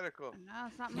 my medical. No,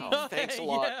 it's not me. Oh, thanks a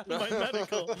lot. Yeah, my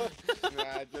medical.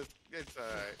 Nah, it's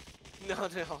alright. No,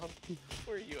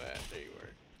 where are you at? There you are.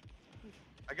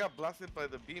 I got blasted by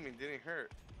the beam and didn't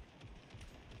hurt.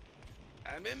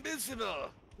 I'm invincible.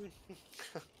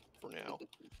 For now.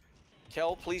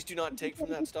 Kel, please do not take from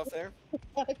that stuff there.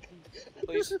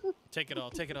 Please. Take it all,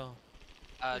 take it all.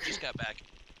 Just got back.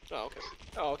 Oh, okay.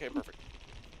 Oh, okay, perfect.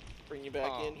 Bring you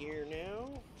back in here now.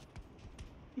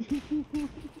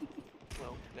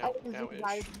 Well,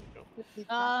 now-ish.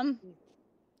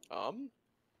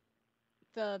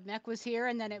 The mech was here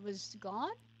and then it was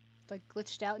gone? Like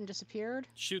glitched out and disappeared?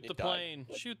 Shoot the died. plane.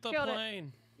 Shoot the Killed it.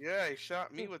 plane. Yeah, he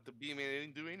shot me with the beam and it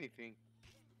didn't do anything.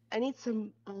 I need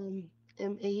some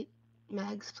M8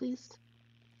 mags, please.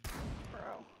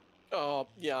 Bro. Oh,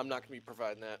 yeah, I'm not going to be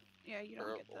providing that. Yeah, you for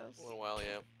don't get those. a little while,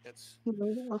 yeah. It's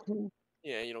Okay.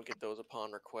 yeah, you don't get those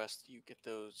upon request. You get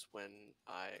those when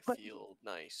I But- feel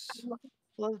nice.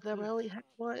 Well, I really have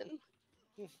one.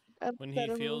 When he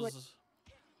feels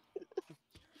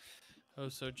oh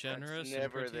so generous. It's and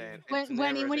never pretty. then. When It's when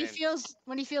never he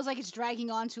then. feels like it's dragging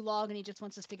on too long and he just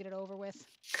wants us to get it over with.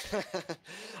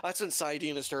 That's when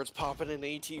Sidina starts popping in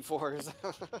AT4s.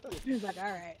 He's like,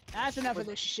 all right, that's enough of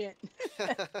this shit.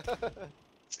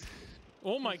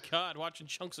 Oh my God! Watching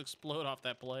chunks explode off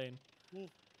that plane.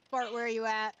 Bart, where are you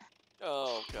at?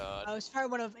 Oh God. I was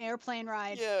part of an airplane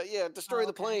ride. Yeah, destroy Oh, the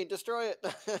okay. plane, destroy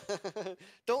it.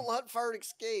 Don't let Fart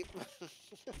escape.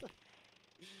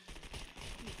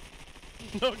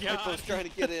 Oh Hypo's God! trying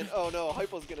to get in. Oh no,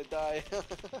 Hypo's gonna die.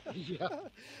 Yeah.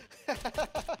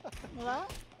 Hello?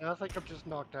 I think I'm just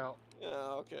knocked out. Yeah,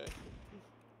 okay.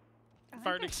 I think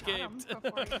Fart I shot him escaped.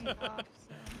 before he took off,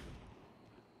 so.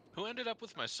 Who ended up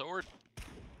with my sword?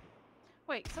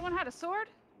 Wait, someone had a sword?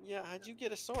 Yeah, how'd you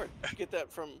get a sword? Did you get that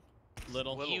from...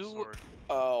 Little. You- sword.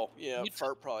 Oh, yeah, You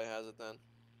Fart probably has it then.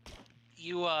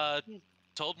 You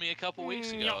told me a couple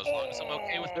weeks ago. As long as I'm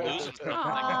okay with losing something, I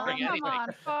Aw, can bring come anything. on,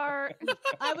 Fart.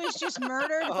 I was just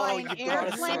murdered by an you brought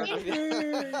a sword.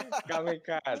 airplane.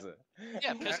 Kamikaze.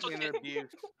 Yeah, pistol Admin kit. abuse.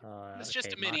 It's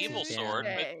just a medieval sword,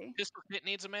 but Okay. pistol kit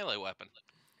needs a melee weapon.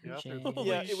 Holy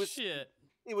Yeah, it was- shit!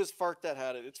 It was Fart that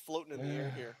had it. It's floating in the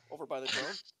air here, over by the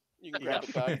drone. You can grab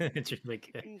it back. It's really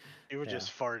good. You were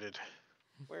just farted.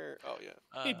 Where? Oh,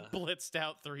 yeah. He blitzed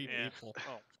out 3 Yeah. people.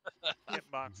 Oh, get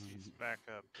Moxie's back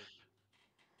up.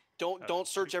 Don't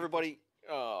search everybody.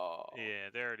 Oh. Yeah,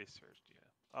 they already searched.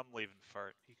 Yeah, I'm leaving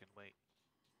Fart. He can wait.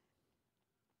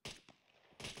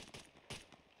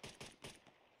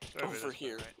 Sorry, Over this way,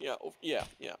 here. right? Yeah, yeah,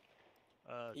 yeah.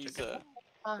 He's Chicken?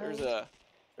 there's a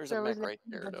There mech was a- right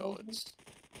there though. It's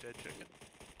Dead chicken.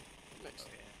 next.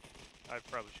 Oh, yeah. I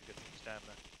probably should get some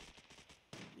stamina.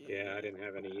 Yeah, I didn't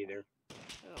have any either. I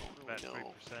don't About really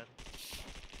 3%. know.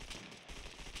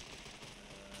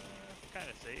 Kind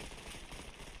of safe.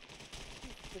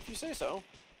 If you say so.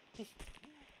 I mean,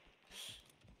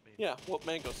 Yeah, what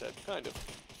Mango said, kind of.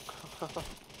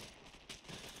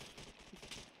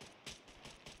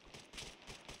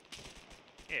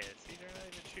 Yeah, see, they're not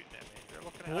even shooting at me. They're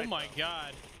looking at Oh hypo. my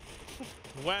god.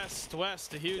 West,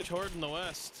 a huge horde in the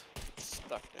west.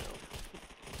 Stuck down.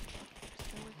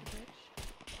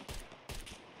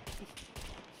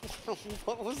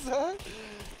 What was that?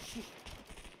 See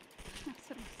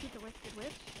the wicked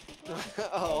witch?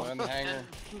 Oh. One hanger.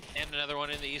 And another one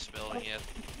in the east building, yeah.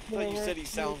 I thought you said he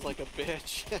sounds like a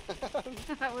bitch.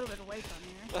 That would have been a waste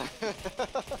on here.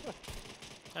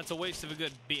 That's a waste of a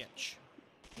good bitch.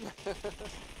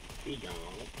 Be gone.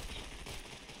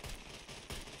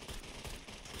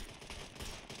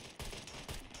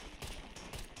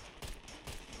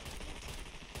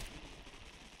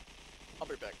 I'll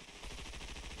be back.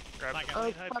 Grab Like the a-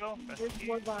 main hypo. There's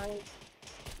more behind.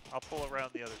 I'll pull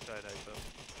around the other side hypo.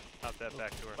 Out that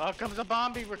back door. Oh, comes a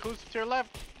Bombi, reclusive to your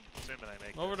left. Assuming I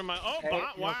make Over this. to my. Oh, Hey, no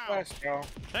wow. flash, bro.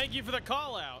 Thank you for the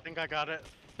call I out. think I got it.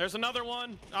 There's another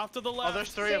one off to the Oh, left.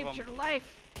 there's three of Saved them. your life.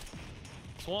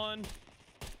 It's one.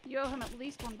 You owe him at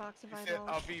least one box of He said, I'll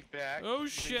eyeballs. be back. Oh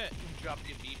shit. Drop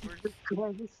your beepers.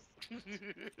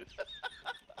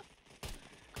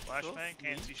 Flashbang,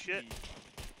 can't see shit.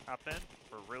 Hop in.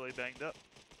 We're really banged up.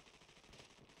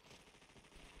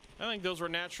 I think those were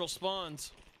natural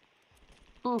spawns.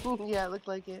 Yeah, it looked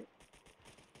like it.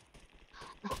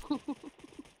 I don't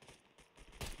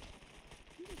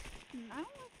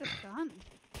like the gun.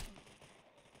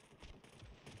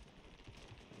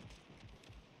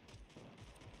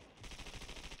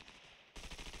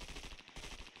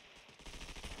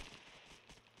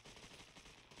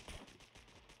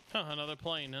 Huh, another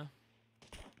plane, huh?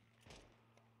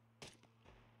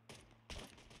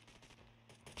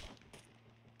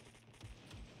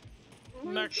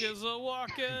 Mech is a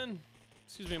walking.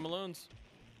 Excuse me, Malone's.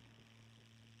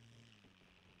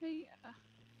 Hey,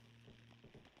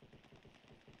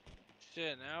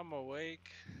 Shit, now I'm awake.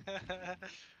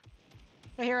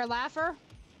 I hear a laugher.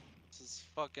 This is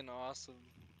fucking awesome.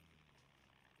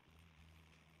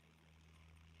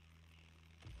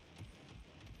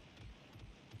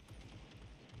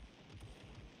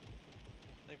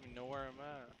 I don't even know where I'm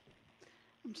at.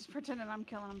 I'm just pretending I'm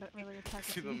killing him, but really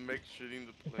attacking See the me. mech shooting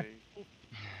the plane.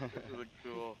 That's really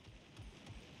cool.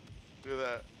 Look at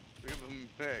that. Look at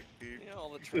the mech, dude. Yeah,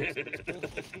 all the traces.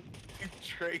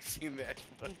 Tracing that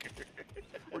fucker.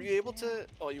 Were you able to?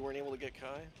 Oh, you weren't able to get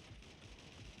Kai?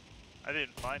 I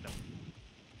didn't find him.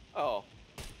 Oh.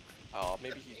 Oh,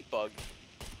 maybe he's bugged.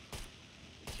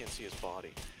 You can't see his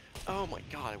body. Oh my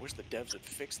god, I wish the devs would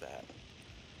fix that.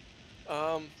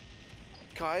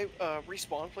 Kai,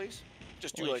 respawn please.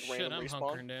 Just do Holy like shit, random I'm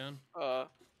respawn. hunkering down.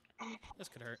 This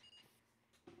could hurt.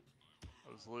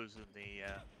 I was losing the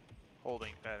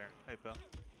holding pattern. Hypo.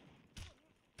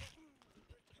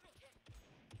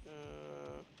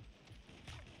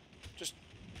 Just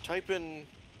type in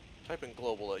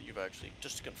global that you've actually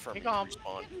just to confirm Hey, you Gom.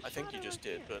 respawn. I think you just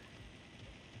did, but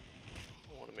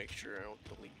I want to make sure I don't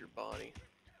delete your body.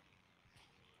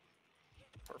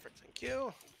 Perfect, thank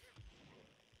you.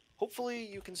 Hopefully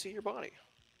you can see your body.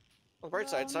 On the bright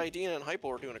side, Saidina and Hypo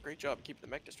are doing a great job of keeping the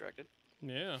mech distracted.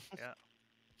 Yeah. Yeah.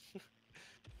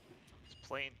 This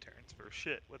plane turns for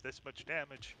shit with this much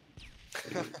damage.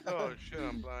 Oh shit,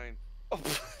 I'm blind.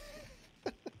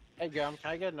 Hey, Gum,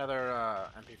 can I get another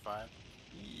MP5?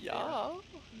 Yeah.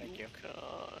 Thank you. Can.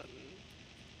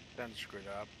 Then screwed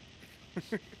up.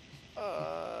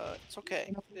 It's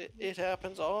okay. It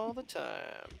happens all the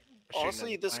time.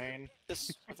 Honestly, this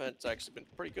event's actually been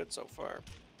pretty good so far.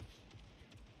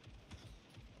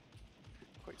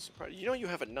 Quite surprised. You know you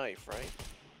have a knife, right?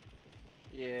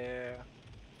 Yeah.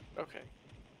 Okay.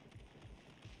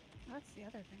 That's the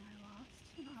other thing I lost.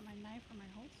 I don't have my knife or my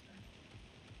holster.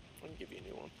 I can give you a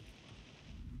new one.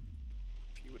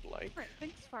 If you would like. Right,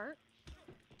 thanks, Fart.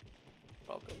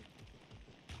 Welcome.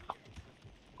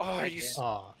 Oh, are you...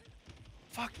 Aw.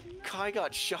 Fuck, Kai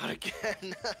got shot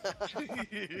again.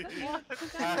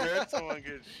 I heard someone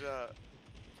get shot.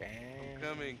 Damn. I'm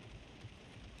coming.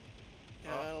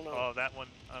 Yeah, I don't know. Oh, that one,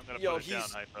 I'm gonna Yo, put it down,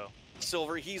 he's- Hypo.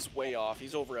 Silver, he's way off.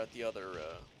 He's over at the other,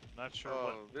 Not sure Oh,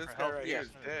 what this for guy health right here is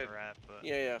reasons dead. we're at, but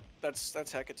Yeah, that's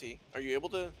Hecate. Are you able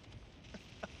to...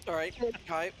 Alright,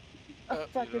 Kai. Dude,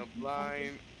 I'm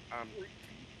blind.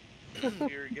 I'm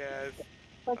here, guys.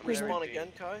 Respawn again,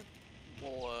 Kai.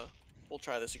 We'll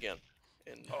try this again.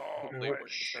 And hopefully it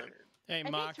works this time. Hey, I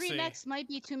think Moxie. 3 mechs might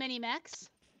be too many mechs.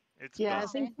 it's Yeah, I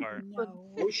both think- part.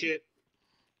 Oh shit.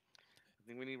 I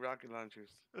think we need rocket launchers.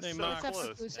 That's Hey, so Mox. What's up, close.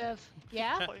 exclusive?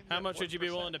 Yeah? How much would you be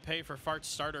willing to pay for Fart's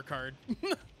starter card?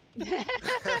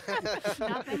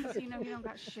 Nothing, so you know you don't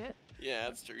got shit. Yeah,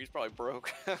 that's true. He's probably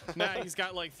broke. Nah, he's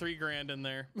got like $3 grand in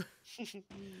there.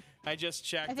 I just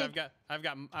checked. I think- I've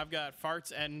got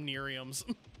farts and neriums.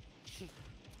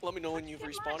 Let me know when you've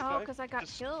respawned, Oh, Kai. because I got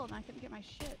killed and I couldn't get my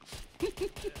shit. Yeah,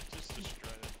 just destroy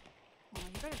it. Well,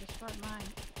 you better destroy mine.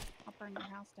 I'll burn your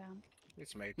house down.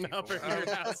 It's made. No, burn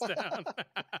your house down.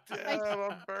 Damn,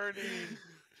 I'm burning.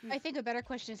 I think a better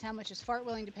question is how much is Fart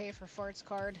willing to pay for Fart's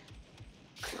card?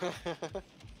 Well,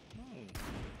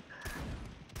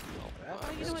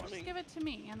 you know what? Just give it to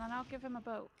me, and then I'll give him a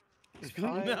boat.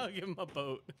 No, give him a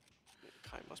boat.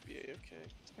 Kai must be A-okay.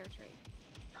 It's fair trade.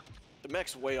 The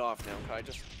mech's way off now, Kai.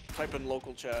 Just type in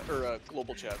local chat, or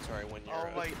global chat, sorry, when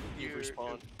you're, you've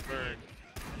respawned. Bird.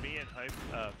 Me and Hype.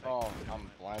 Oh, I'm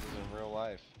blind as in real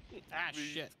life. Ah,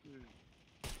 shit.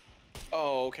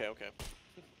 Oh, okay, okay.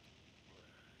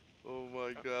 Oh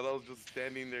my god, I was just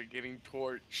standing there getting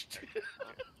torched.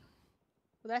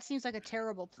 Well, that seems like a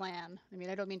terrible plan. I mean,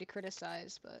 I don't mean to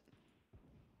criticize, but...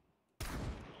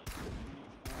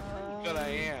 But I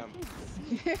am.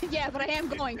 Yeah, but I am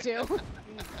going to.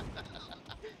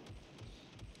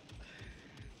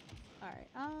 Alright,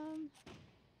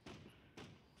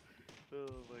 Oh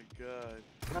my god.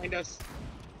 Behind us.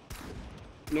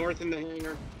 North in the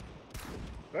hangar.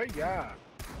 Oh yeah.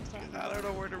 I don't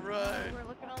know where to run. We're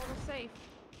looking a little safe.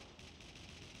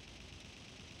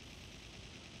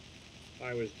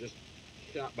 I was just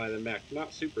shot by the mech.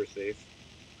 Not super safe.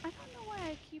 I don't know why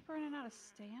I keep running out of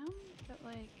stam, but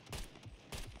like,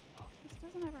 this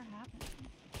doesn't ever happen.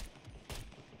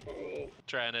 Oh.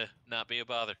 Trying to not be a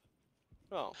bother.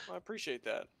 Oh, I appreciate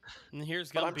that. And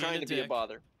here's But Gum I'm being trying to be a dick.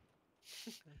 bother.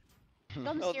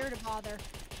 Gum's Oh, here to bother.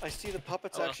 I see the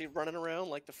puppets actually running around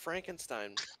like the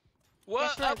Frankenstein.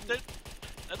 What? That's right.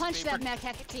 That's Punch that Beaver. mech,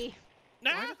 Hecate.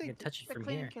 Nah. I can touch it The from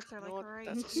cleaning here. kits are You like know what? right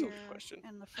That's a silly here question.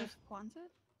 in the first Quonset.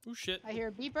 Oh, shit. I hear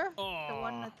a beeper. Oh. The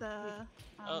one that the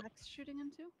mech's shooting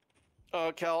into.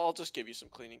 Cal, I'll just give you some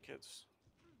cleaning kits.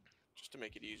 Just to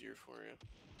make it easier for you.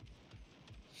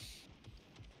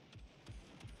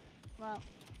 Well,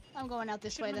 I'm going out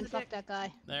this Shoot way, him in then the fuck dick. that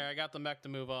guy. There, I got the mech to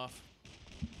move off.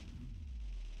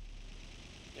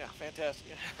 Yeah, fantastic.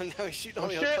 Now he's shooting Oh on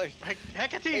the other shit! place.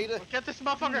 Hecate! Ada. Get this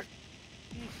motherfucker!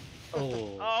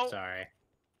 Oh, Oh. sorry.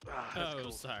 Ah, that's Oh,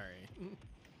 cool. sorry.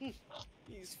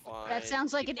 He's fine. That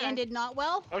sounds like it Okay. ended not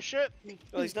well. Oh shit!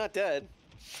 Well, he's not dead.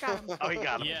 Got him. Oh, he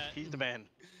got him. Yeah. He's the man.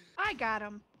 I got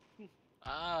him.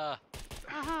 Ah.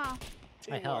 Uh-huh.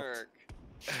 I helped.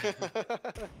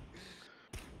 Teamwork.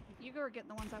 You were getting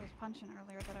the ones I was punching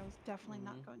earlier that I was definitely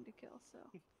not going to kill, so.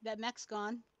 That mech's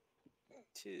gone.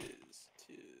 Tis.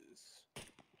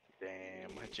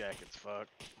 Damn, my jacket's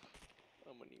fucked.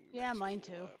 How many Yeah, mechs mine are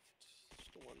too. left?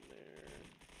 Just one there.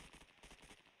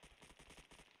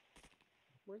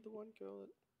 Where'd the one go?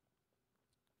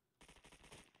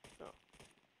 Oh.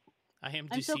 I am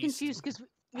I'm deceased. so confused because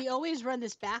we always run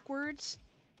this backwards.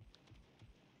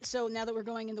 So now that we're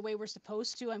going in the way we're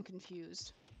supposed to, I'm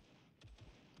confused.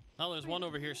 Oh, there's one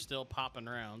over here still popping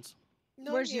rounds.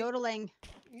 No, Where's yodeling?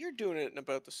 You're doing it in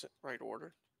about the right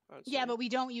order. I'd Yeah, say. but we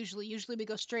don't usually. Usually we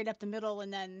go straight up the middle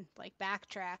and then like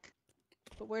backtrack.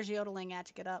 But where's yodeling at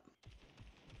to get up?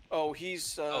 Oh,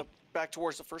 he's back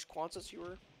towards the first Quonset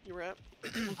you were at.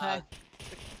 Okay.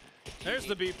 There's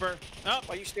the beeper. Oh,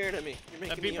 Why are you staring at me? You're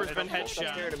that making me beeper's been uncomfortable. Stop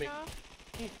headshot. staring at me.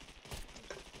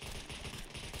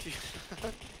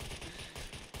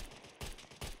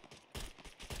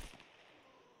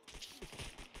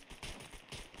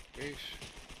 Yeesh.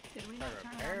 Did we not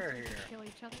Got a turn pair around and here. kill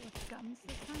each other with guns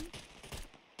this time?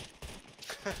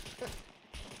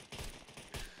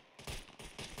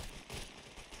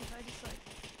 Because I just like,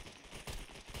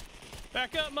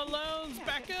 Back up, Malones! yeah,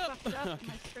 Back get up! fucked up and Okay.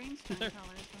 my screen's turning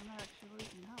colors, so I'm not actually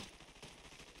losing health.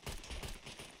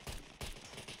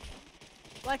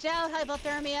 Watch out,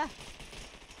 hypothermia.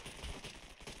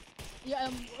 Yeah,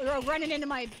 we're running into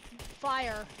my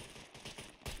fire.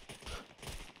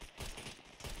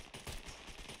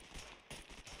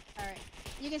 Alright.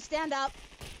 You can stand up.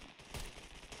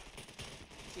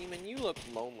 Demon, you look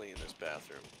lonely in this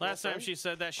bathroom. Last time Girlfriend? she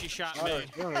said that, she shot I me. was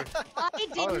doing it. I was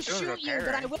didn't doing shoot you,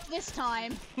 but I repairing. will this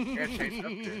time. Yeah, chase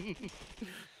up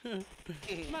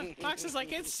there. Max is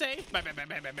like, it's safe. Bam, bam, bam,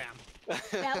 bam, bam, bam.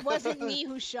 That wasn't me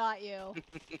who shot you.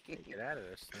 Get out of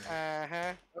this thing.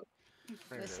 Uh-huh.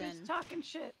 There it is. Listen. Who's talking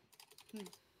shit?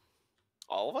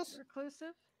 All of us?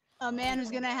 Reclusive? A man who's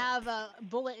gonna have a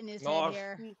bullet in his head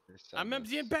here. I'm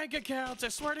emptying bank accounts, I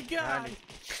swear to God.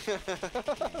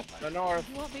 The north.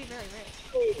 You won't be very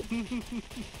rich.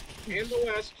 In the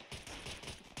west.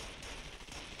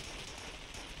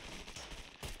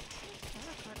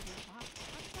 That's part of your box.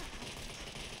 What's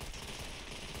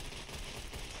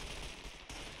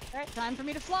that? Alright, time for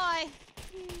me to fly.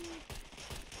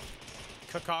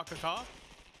 Caw-caw, caw-caw.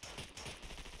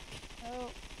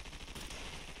 Oh.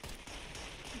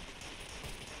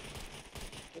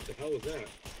 What the hell was that?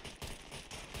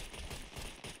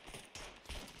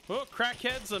 Oh,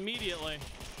 crackheads immediately.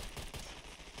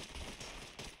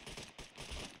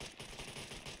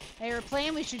 Hey, we're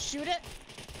playing. We should shoot it.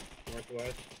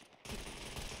 Northwest.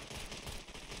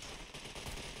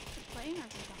 Playing or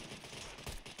something?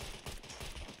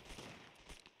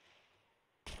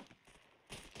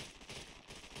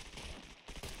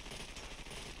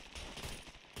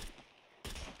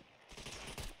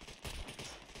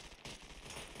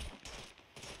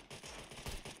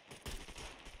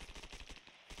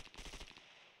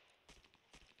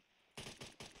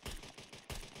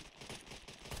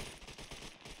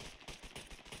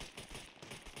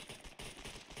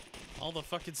 All the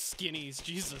fucking skinnies,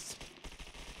 Jesus.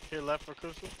 Here left for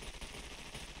Crystal.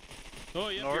 Oh,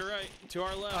 yep, North. you're right. To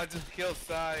our left. I just killed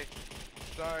Sai.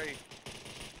 Sorry.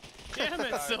 Damn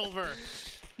it, Silver.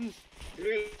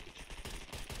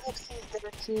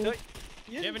 Too.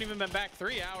 You haven't even been back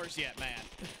 3 hours yet, man.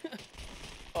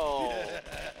 Oh.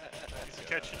 He's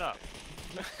catching up.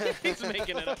 He's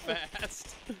making it up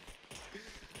fast.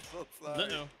 So sorry.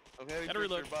 Uh-oh. I'm heading Gotta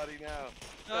towards your reload. body now.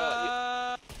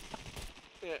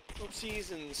 Yeah,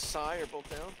 Oopsies and Sai are both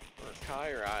down. Or Kai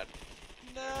or Odd.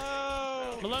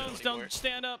 No! Malone's don't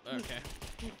stand up. Okay.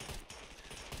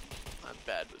 I'm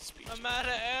bad with speech. I'm out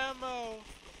of ammo.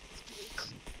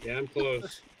 Yeah, I'm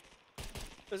close.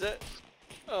 Is that?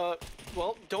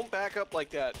 Well, don't back up like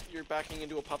that. You're backing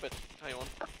into a puppet, Tyon.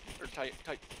 Or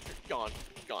yawn.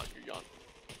 Yawn, you're yawn.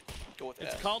 Go with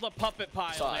It's S. called a puppet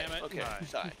pile, Sai. damn it. Okay,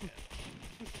 Sai.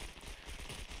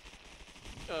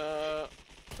 Sai.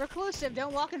 Reclusive,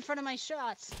 don't walk in front of my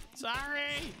shots.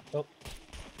 Sorry. Just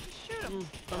shoot him.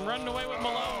 I'm running away with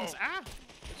Malone's. Ah!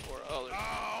 There's four others.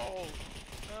 Oh!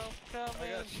 I'm I got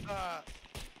coming. shot.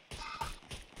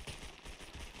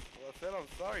 Well, I said I'm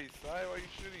sorry, Sai. Why are you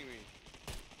shooting me?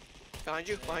 Behind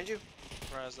you, behind you.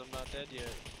 Surprised I'm not dead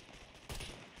yet.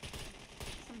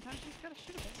 Sometimes you just gotta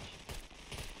shoot a bitch.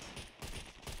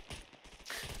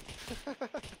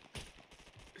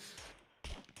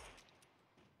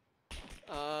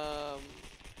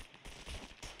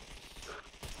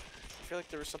 I feel like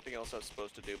there was something else I was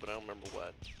supposed to do, but I don't remember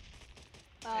what.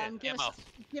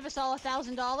 Give us all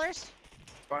 $1,000.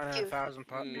 Find 1,000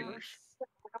 pop beavers.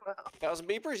 1,000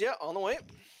 beepers, yeah, on the way.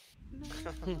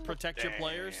 Protect your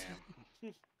players.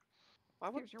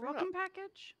 Here's your welcome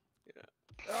package.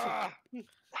 Ah!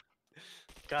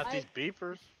 Got these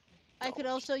beepers. I could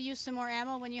also use some more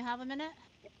ammo when you have a minute.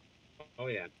 Oh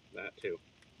yeah, that too.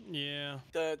 Yeah.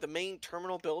 The main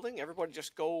terminal building, everybody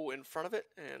just go in front of it,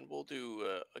 and we'll do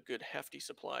a good hefty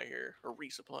supply here, or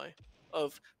resupply,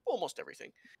 of almost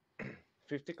everything.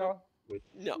 50 cal?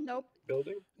 No. Nope.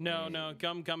 Building? No, no.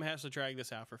 Gum has to drag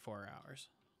this out for 4 hours.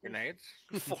 Grenades.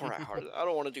 4 hours. I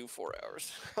don't want to do 4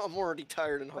 hours. I'm already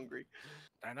tired and hungry.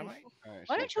 Dynamite. Alright,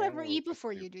 Why so don't you ever triangle eat with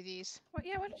before 50. you do these? What?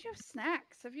 Yeah. Why don't you have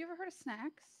snacks? Have you ever heard of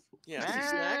snacks?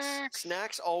 Yeah,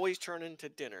 snacks always turn into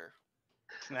dinner.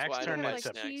 Snacks why I turn don't into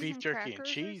like snacks. beef and jerky and crackers or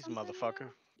cheese, something, motherfucker.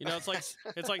 You know, it's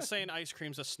like saying ice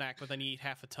cream's a snack, but then you eat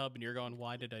half a tub and you're going,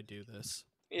 why did I do this?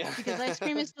 Yeah. Because ice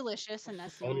cream is delicious, and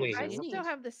that's the Only only I thing you still need.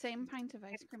 have the same pint of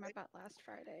ice cream I bought last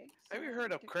Friday. Have you so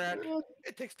heard of I crack? could-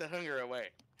 It takes the hunger away.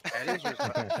 That is your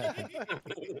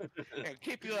And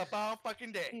keep you up all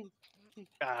fucking day.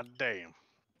 God damn.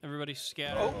 Everybody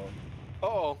scatter. Oh.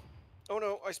 Uh-oh. Oh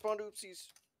no, I spawned oopsies.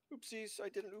 Oopsies, I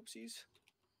did an oopsies.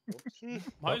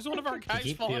 Why is one of our guys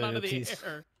Keep falling doing out of the oopsies.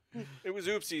 air? It was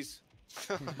oopsies.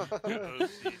 Yeah.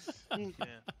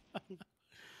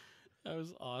 That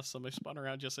was awesome. I spun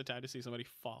around just in time to see somebody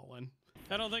falling.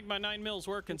 I don't think my 9 mil's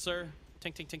working, sir.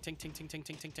 Tink, tink, tink, tink, tink, tink, tink,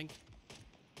 tink, tink, tink.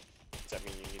 Does that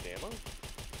mean you need ammo?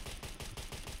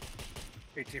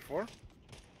 AT4.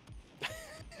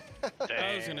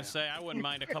 I was gonna say, I wouldn't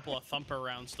mind a couple of thumper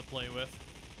rounds to play with.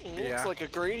 Looks Yeah. like a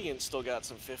gradient still got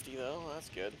some 50 though. That's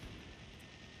good.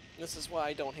 This is why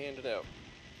I don't hand it out.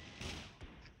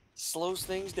 Slows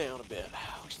things down a bit.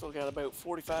 We still got about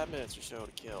 45 minutes or so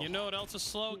to kill. You know what else is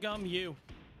slow, Gum? You.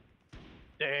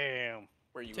 Damn.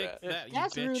 Where you Take at? that, you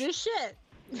That's bitch. rude as shit.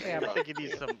 Yeah, I think you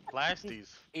need some blasties.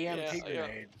 EMP Yeah,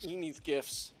 grenades. he needs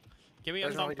gifts. Give me a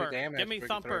Those only do thumper. damage, Give me but you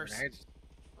can throw thumpers. grenades.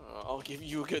 I'll give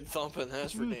you a good thumping,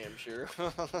 that's for damn sure.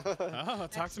 Oh,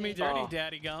 talk to me dirty, Oh.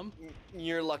 Daddy Gum.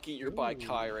 You're lucky you're by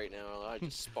Kai right now. I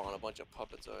just spawn a bunch of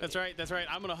puppets on That's you. right, that's right.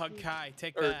 I'm gonna hug Kai.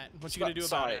 Take Or that. What you gonna do about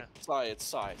Sai. it? Sai, it's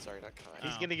Sai. Sorry, not Kai.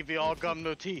 He's Oh. gonna give you all gum,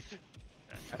 no teeth.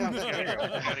 You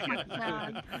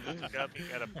God.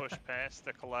 gotta push past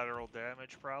the collateral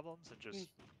damage problems and just,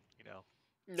 you know.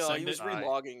 No, Send he was it.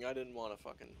 relogging. I didn't want to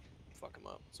fucking fuck him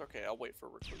up. It's okay. I'll wait for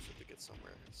Reclusive to get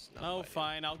somewhere. It's not Oh, by him.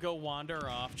 fine. I'll go wander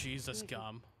off. Jesus,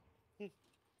 Gum.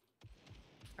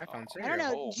 I found I don't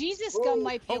cigarettes. know. Jesus Gum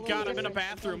might be. Oh god, I'm in a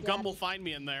bathroom. Gum will find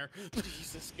me in there.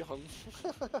 Jesus Gum.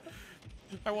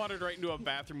 I wandered right into a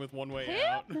bathroom with one way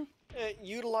out.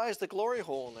 Utilize the glory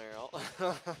hole in there.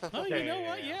 Oh, you know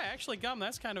what? Yeah, actually, Gum,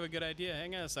 that's kind of a good idea.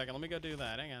 Hang on a second. Let me go do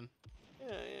that. Hang on.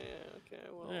 Yeah. Okay.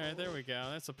 Well. All right, there we go.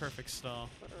 That's a perfect stall.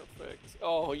 Perfect.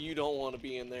 Oh, you don't want to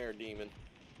be in there, demon.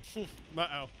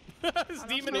 Uh-oh. Is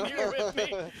Demon in here with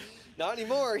me? Not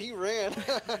anymore. He ran.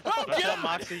 Oh, What's God! up,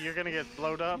 Moxie? You're gonna get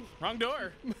blowed up. Wrong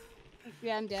door.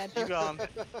 Yeah, I'm dead. You gone.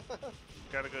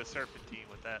 Gotta go serpentine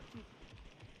with that.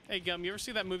 Hey, Gum, you ever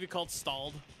see that movie called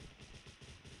Stalled?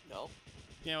 No.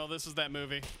 Yeah, well, this is that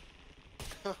movie.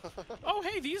 Oh,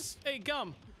 hey,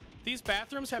 Gum, these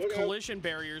bathrooms have collision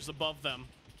barriers above them.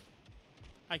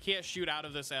 I can't shoot out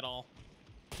of this at all.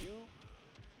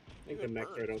 I think the mech's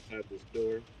right outside this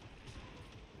door.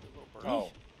 Oh,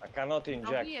 I cannot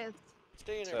inject. he is.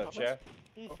 Stay in there, Search,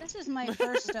 yeah? This is my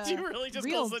first You really just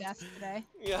real close it? death today.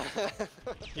 Yeah.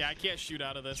 Yeah, I can't shoot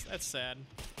out of this. That's sad.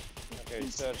 Okay,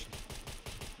 search.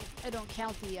 I don't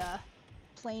count the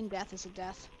plain death as a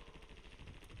death.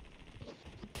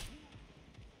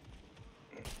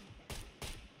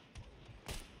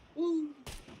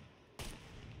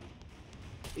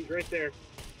 He's right there.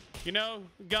 You know,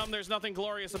 Gum, there's nothing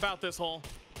glorious about this hole.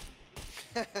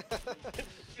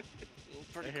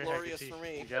 Pretty glorious for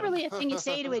me. Not really a thing you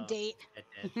say to a date.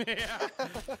 Yeah.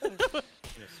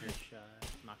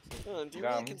 Do you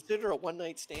really consider a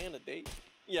one-night stand a date?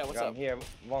 Yeah, what's up? Here,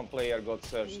 one player got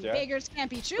searched, yeah? Beggars can't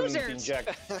be Couldn't choosers.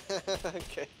 inject.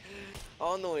 Okay.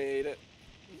 On the way, ate it.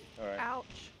 Alright.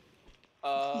 Ouch.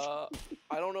 I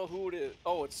don't know who it is.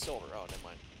 Oh, it's Silver. Oh, never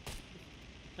mind.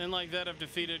 And like that, I've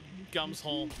defeated Gum's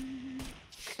hole.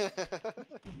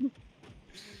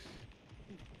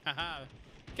 Haha.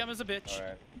 Gum is a bitch.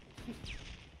 Alright.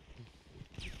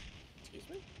 Excuse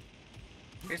me?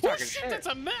 He's Oh talking shit, shit. that's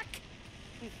a mech!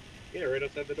 Yeah, right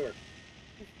outside the door.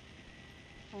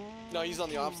 No, he's on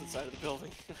the opposite side of the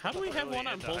building. How do we have Really one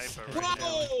on into both hyper sides? right now.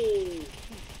 Whoa!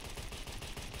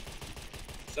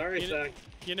 Sorry, You- Zach.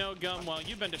 You know, Gum, while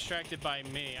you've been distracted by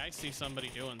me, I see somebody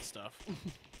doing stuff.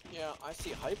 Yeah, I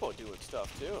see Hypo doing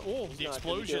stuff too. Oh, He's the not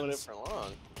gonna be doing it explosions. for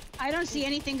long. I don't see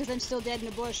anything because I'm still dead in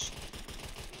the bush.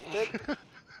 There,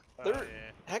 Oh, yeah.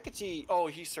 Hecate. Oh,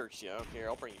 he searched you. Okay,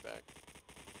 I'll bring you back.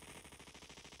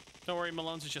 Don't worry,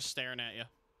 Malone's is just staring at you.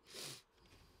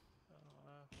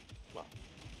 Well,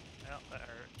 Well, that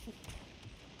hurt.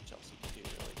 Chelsea, you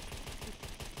really.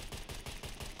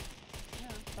 Yeah,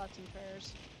 thoughts and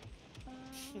prayers.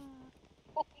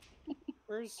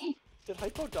 Where's? Did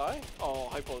Hypo die? Oh,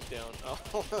 Hypo's down.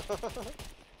 Oh.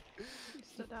 You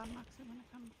stood down, Moxie, when I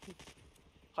come.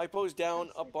 Hypo's down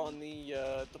up on the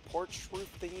porch roof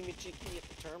thingy-majiggy at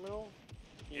the terminal.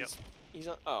 He's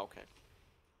on. Oh, okay.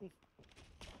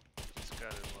 Just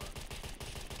gotta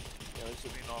Yeah, there's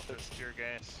clean off this tear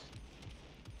gas.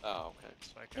 Oh, okay.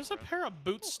 So I can There's a run. pair of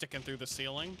boots sticking through the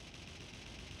ceiling.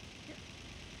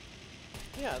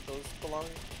 Yeah, those belong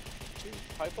to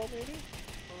Hypo, maybe?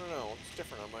 I don't know. It's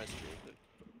different on my screen. But...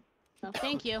 Oh,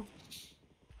 thank you.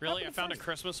 Really? I found a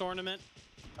Christmas ornament?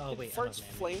 Oh, wait. First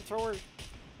flamethrower.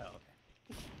 Oh,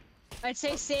 okay. I'd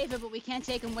say save it, but we can't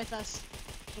take them with us.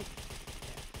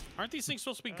 Aren't these things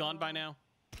supposed to be gone by now?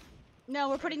 No,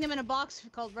 we're putting them in a box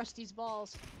called Rusty's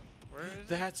Balls. Where is it?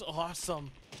 That's awesome.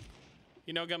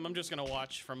 You know, Gum, I'm just gonna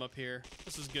watch from up here.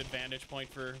 This is good vantage point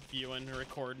for viewing and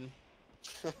recording.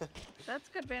 That's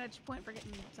a good vantage point for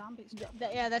getting zombies.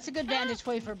 Yeah, that's a good vantage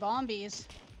point for bombies.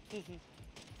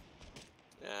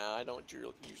 Nah, I don't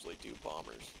usually do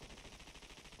bombers.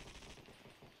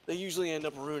 They usually end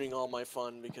up ruining all my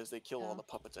fun because they kill all the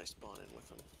puppets I spawn in with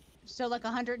them. So like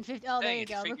 150. Oh, there Hey, you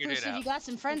go. figured it Reclusive, you out. got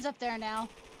some friends up there now.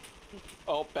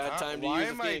 Oh, bad time to why use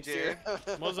a am I Phoenix tier.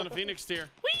 Wasn't a Phoenix tier.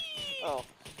 Whee! Oh,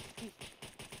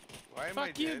 Why am I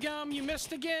Fuck you, dead? Gum. You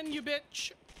missed again, you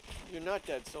bitch. you're not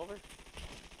dead, Silver.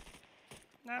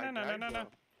 No, I no, no, no, died, no, no. though.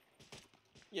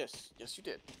 Yes, yes, you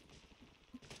did.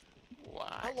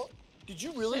 Why? How long? Did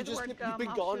you really Say the just? word You've gum, been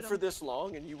I'll gone shoot for 'em. this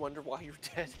long, and you wonder why you're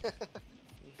dead.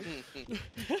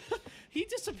 He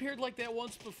disappeared like that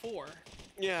once before.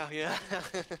 Yeah, yeah.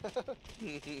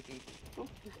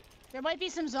 There might be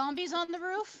some zombies on the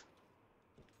roof.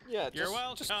 Yeah, You're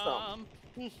just some. welcome.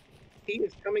 He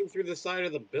is coming through the side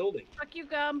of the building. Fuck you,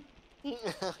 Gum. You're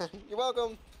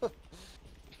welcome.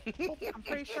 I'm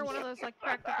pretty sure one of those like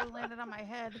practically landed on my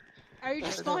head. Are you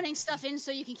just spawning stuff in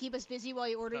so you can keep us busy while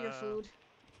you order your food?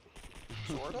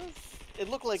 Sort of. It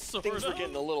looked like Sort things were of.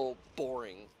 getting a little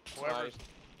boring. so Whoever's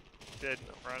I- dead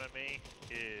in front of me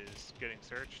is getting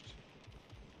searched.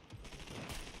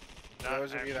 For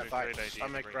those of you that actually a thought great idea to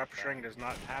stomach bring it rupturing back. does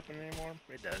not happen anymore,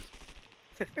 it does.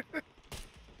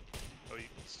 Oh, you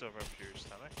can still rupture your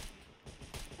stomach.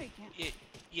 No, you can't.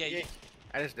 Yeah,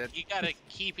 I just did. you gotta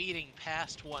keep eating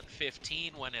past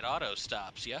 115 when it auto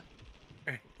stops, yeah?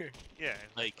 Yeah,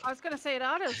 Like, I was gonna say it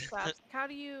auto stops. How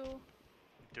do you?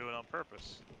 do it on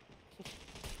purpose.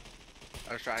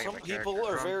 I was trying to Some get my people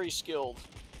character are drunk. very skilled.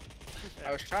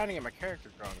 I was trying to get my character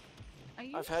drunk.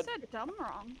 You I've had- said dumb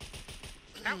wrong.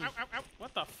 Ow, ow, ow, ow.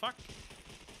 What the fuck?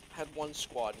 Had one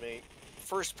squad mate,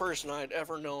 first person I'd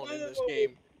ever known in this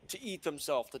game to eat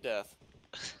themselves to death.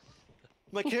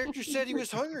 My character said he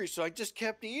was hungry, so I just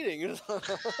kept eating. I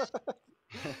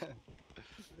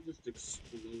just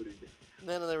exploded. And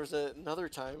then there was another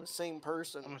time, same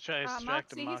person I'm gonna try to distract him,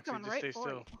 Moxie, he's Moxie. coming Just right stay for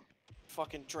still. you.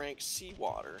 fucking drank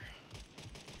seawater.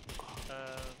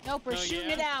 Nope, we're Oh, shooting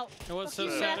yeah? it out. And what's so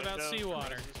Fuck you, sad Matt. about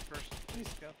seawater? Please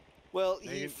go. Well,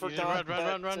 Yeah, he you forgot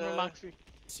run, that Moxie.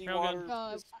 seawater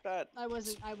Oh, is bad. I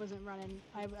wasn't running.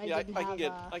 I Yeah, didn't I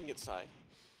have. can get Psy.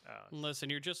 Listen,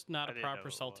 you're just not I a didn't know proper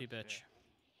what it salty was, bitch.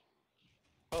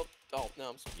 Oh, no,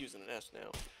 I'm using an S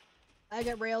now. I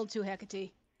got railed too,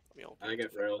 Hecate. I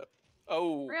get railed.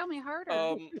 Oh. Rail me harder.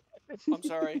 I'm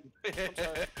sorry. I'm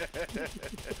sorry.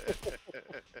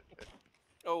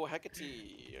 Oh,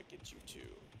 Hecate, I get you too.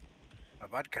 A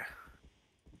vodka.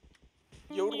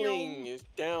 Yodeling is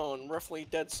down, roughly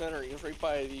dead center. He was right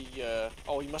by the,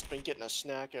 oh, he must have been getting a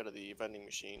snack out of the vending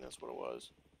machine. That's what it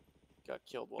was. Got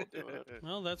killed while doing it.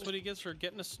 Well, that's what he gets for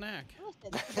getting a snack.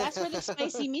 That's where the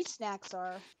spicy meat snacks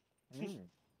are.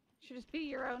 Should just be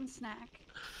your own snack.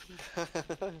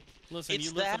 Listen, It's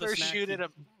you live that for the or snack, shoot you, at a...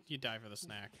 you die for the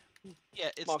snack. Yeah,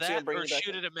 it's Moxie, I'm that bringing or it back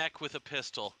shoot in. at a mech with a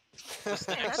pistol. The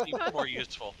snack seems more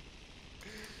useful.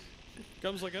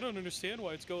 Gum's like, I don't understand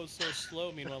why it's going so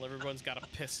slow. Meanwhile, everyone's got a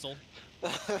pistol.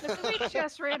 We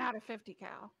just ran out of 50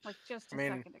 cal, like just a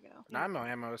second ago. Ammo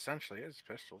ammo essentially is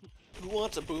pistol. Who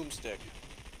wants a boomstick?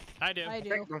 I do. I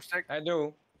do. I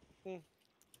do. Alright.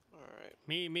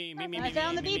 Me. I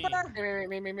found the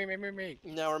beeper. Me.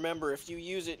 Now remember, if you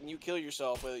use it and you kill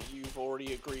yourself, you've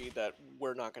already agreed that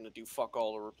we're not going to do fuck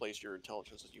all to replace your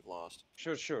intelligence that you've lost.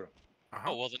 Sure.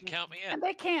 Oh, well then count me in. And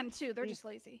they can too. They're just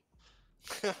lazy.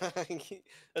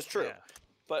 That's true. Yeah.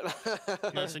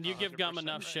 But Listen, you give Gum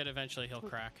enough shit, eventually he'll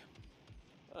crack.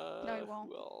 No, he won't.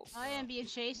 who else? I am being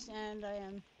chased, and I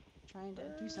am trying to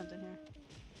do something here.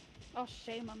 I'll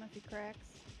shame him if he cracks.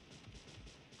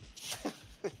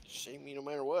 Shame me no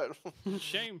matter what.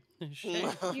 Shame. You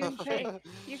can pay.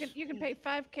 You can pay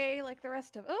 5K like the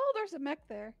rest of. Oh, there's a mech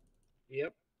there.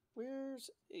 Yep. Where's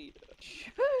Ada?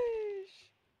 Shush.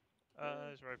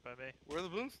 It's right by me. Where are the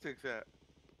boomsticks at?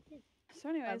 So,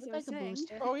 anyways, I would was like a saying,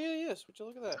 booster. Oh yeah, yes. Would you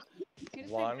look at that? you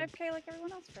just One. pay 5K like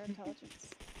everyone else for intelligence.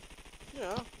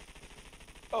 Yeah.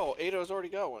 Oh, Ada's already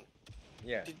got one.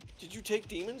 Yeah. Did you take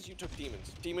demons? You took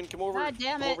demons. Demon, come over. God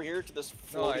damn come it. over here to this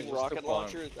No, I floating just rocket took one.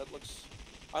 launcher. That looks.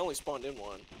 I only spawned in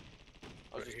one.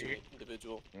 I was just doing it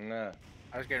individual. Nah.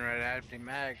 I was getting ready to empty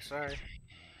mag. Sorry.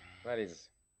 What is?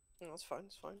 No, that's fine.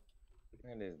 It's fine.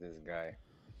 What is this guy?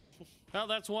 Well,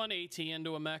 that's one AT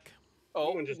into a mech. Oh,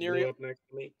 Someone just blew Nerium. up next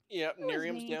to me. Yeah, was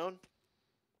Nerium's me. down.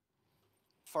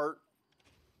 Fart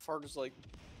is like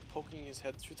poking his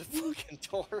head through the fucking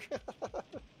door.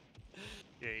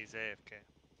 Yeah, he's AFK.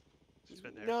 He's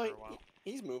been there no, for a while.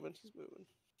 he's moving. He's moving.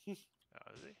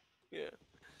 Oh, is he? Yeah.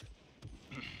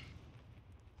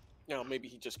 No, maybe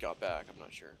he just got back. I'm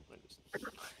not sure.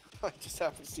 I just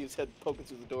happened to see his head poking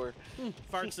through the door.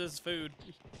 Farts is food.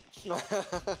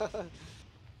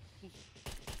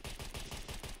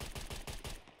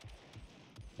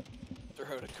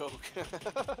 Throw out a Coke. Machines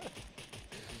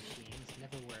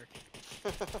never work.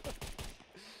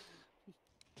 Is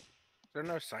there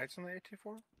no sights on the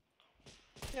AT4?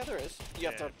 Yeah, there is. You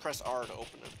have Yeah. to press R to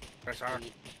open it. Press R. And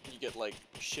you get like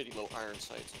shitty little iron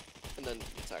sights, and then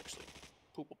it's actually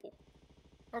poopable.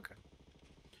 Okay.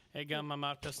 Hey, Gum, I'm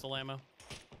out of pistol ammo.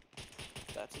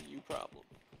 That's a you problem.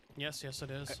 Yes,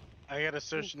 it is. I got a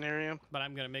Cercinarium. But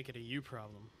I'm gonna make it a you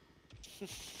problem.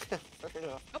 Fair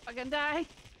enough. Oh, I can die.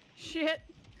 Shit.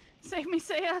 Save me,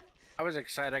 Saya. I was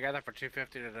excited. I got that for $250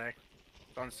 today.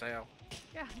 It's on sale.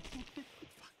 Yeah.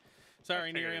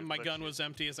 Sorry, figured Nerium, it'd my let gun you- was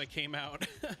empty as I came out.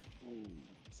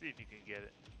 See if you can get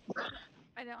it.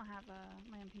 I don't have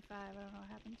my MP5. I don't know what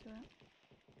happened to it.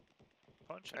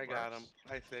 Punch. I got him.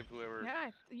 I saved whoever. Yeah,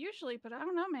 usually, but I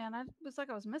don't know, man. It was like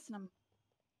I was missing him.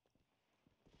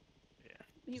 Yeah.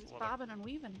 He It's was a lot of- bobbing and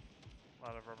weaving. A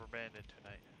lot of rubber banded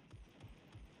tonight.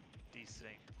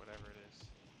 Desync, whatever it is.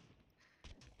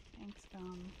 Thanks,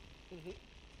 Gum.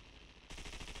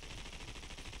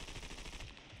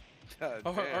 God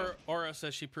Or damn. Aura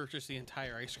says she purchased the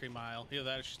entire ice cream aisle. Either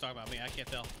that or she's talking about me. I can't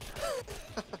tell.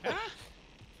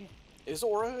 Is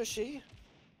Aura a she?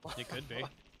 It could be.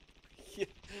 Yeah,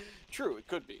 true, it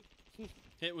could be.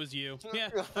 It was you. Yeah,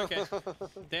 okay.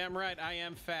 Damn right, I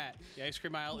am fat. The ice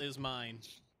cream aisle is mine.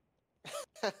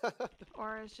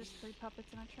 Or it's just 3 puppets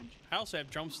in a trench. I also have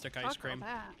drumstick ice Fuck all cream,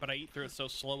 that. but I eat through it so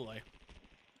slowly.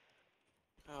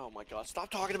 Oh my god, stop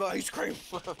talking about ice cream!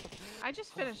 I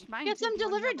just finished mine. Get some too.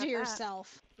 What do you delivered know to about that?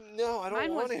 yourself. No, I don't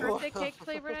Mine want was any. birthday cake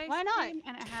flavored ice Why not? cream,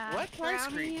 and it had What? Ice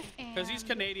cream? brownie Because he's and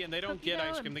Canadian, they don't cookie get dough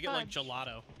ice cream. and They get like fudge.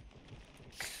 gelato.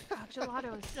 Oh,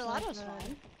 gelato is so Gelato's good.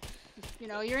 fine. You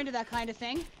know, you're into that kind of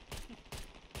thing.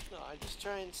 No, I just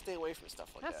try and stay away from stuff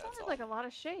like That that. sounded like a lot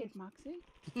of shade, Moxie.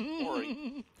 Or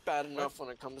bad enough when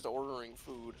it comes to ordering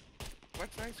food.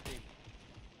 What's ice cream?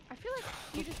 I feel like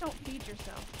you just don't feed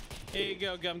yourself. Here you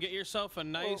go, Gum. Get yourself a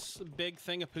nice big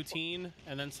thing of poutine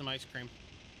and then some ice cream.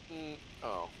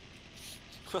 Oh.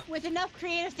 With enough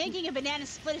creative thinking, a banana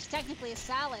split is technically a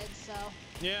salad, so.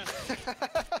 Yeah.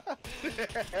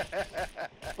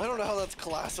 I don't know how that's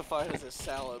classified as a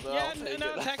salad, but Yeah, I'll take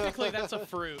no, it. technically that's a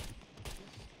fruit.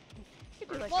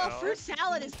 Well, fruit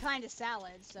salad is kind of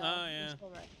salad, so. Oh, you're yeah.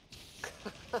 still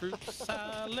right. Fruit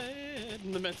salad.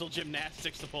 The mental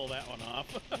gymnastics to pull that one off.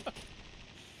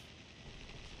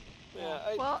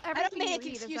 Yeah, Well, I don't everything make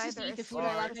you eat is excuses to either eat the a food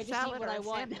I like, I just eat salad what or I a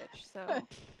want. sandwich, so.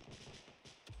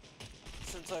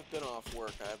 Since I've been off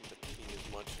work, I haven't been eating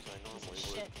as much as I normally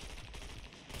would. Shit.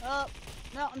 Oh,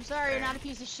 no, I'm sorry, you're not a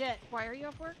piece of shit. Why are you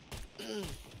off work?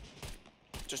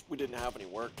 Just we didn't have any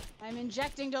work. I'm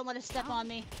injecting, don't let it step on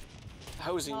me. The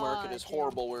housing market Aw, is damn.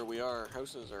 horrible where we are.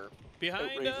 Houses are Behind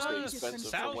outrageously us, expensive for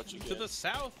south, what you to get. the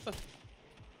south.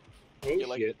 Oh Yeah,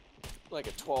 like, shit. like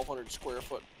a 1,200 square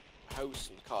foot house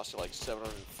and costs you like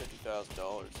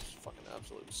 $750,000. It's fucking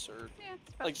absolutely absurd. Yeah,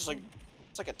 it's about Like just like the same.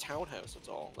 it's like a townhouse. That's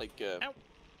all. Like Ow.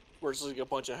 where it's like a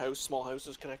bunch of small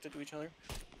houses connected to each other.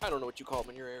 I don't know what you call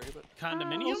them in your area, but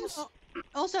Condominiums?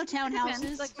 Also Depends,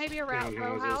 townhouses. like maybe a row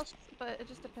Townhouses. house, but it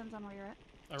just depends on where you're at.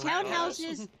 Around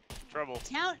Townhouses. Trouble.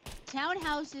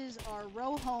 Townhouses are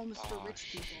row homes for Oh, rich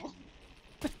people.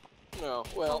 no.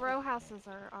 Well, Well, row houses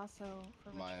are also for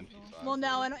rich My people. MP5. Well,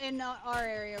 no, in our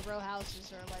area, row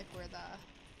houses are like where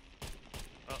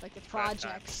the like the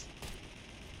projects.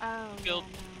 Oh, Build- yeah,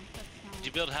 no, that's not. Did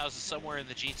you build houses somewhere in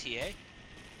the GTA?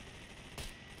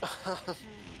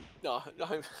 no.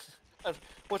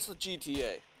 What's the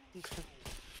GTA?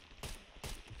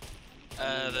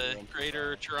 The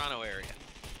greater Toronto area.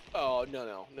 Oh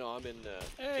no. I'm in.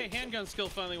 Hey, Kingston. handgun skill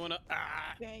finally went up.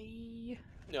 Ah. Okay.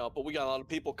 No, but we got a lot of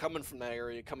people coming from that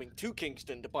area, coming to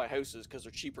Kingston to buy houses because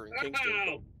they're cheaper in Kingston.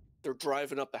 Ow! They're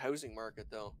driving up the housing market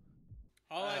though.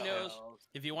 All I know is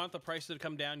if you want the price to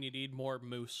come down, you need more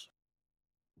moose.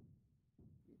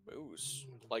 Moose,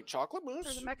 like chocolate There's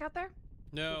mousse. a mech out there?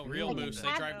 No, real Like an moose. They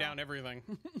drive admiral. down everything.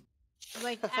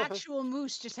 Like actual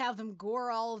moose, just have them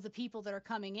gore all of the people that are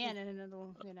coming in, and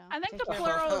it'll, you know. I think take the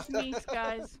care of plural is meat,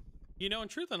 guys. You know, in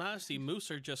truth and honesty, moose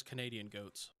are just Canadian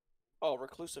goats. Oh,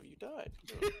 reclusive, you died.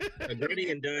 A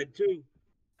guardian died too.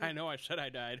 I know I said I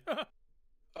died.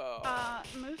 Oh.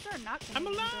 Moose are not I'm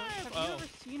Canadian alive! goats. Have you Oh. ever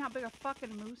seen how big a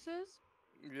fucking moose is?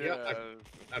 Yeah.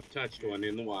 I've touched one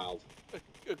in the wild.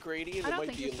 A gradient I that don't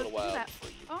might think be you're in the supposed to do wild. that. for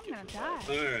you Oh, I'm to gonna get die.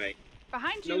 revived. All right.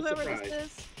 Behind you, No whoever surprise. this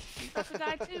is. You have to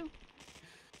die too.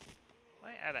 Am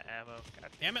I out of ammo? God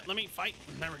Damn it, let me fight.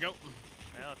 There we go.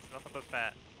 Well, it's nothing but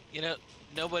fat. You know,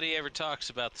 nobody ever talks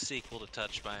about the sequel to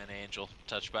Touched by an Angel,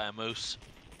 Touched by a Moose.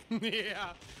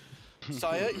 Yeah.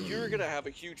 Saya, you're gonna have a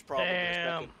huge problem. in a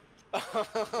Damn.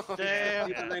 second. Damn.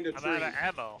 Keep behind a I'm out of tree.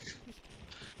 ammo.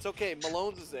 It's okay.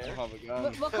 Malone's is there. Have a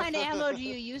gun. What kind of ammo do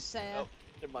you use, Saya? Oh,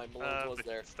 never mind. Malone's was The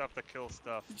there. stuff that kills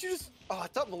stuff. Did you just? Oh, I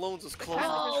thought Malone's was close.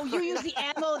 Oh, you use the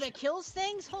ammo that kills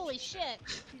things? Holy shit!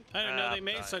 I didn't know they I'm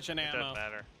made fine. such an It ammo. doesn't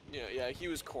matter. Yeah. He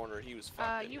was cornered. He was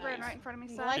fucked. You ran right in front of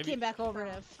me, Well, I Seth. came back over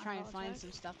to I try and find apologize.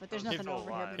 some stuff, but there's If- nothing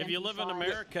over here. but If you live in MP5.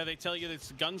 America, they tell you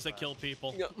it's guns that kill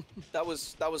people. Yeah, that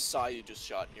was Saya you just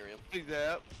shot near him.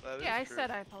 That is Yeah, I true.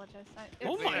 said I apologize. Oh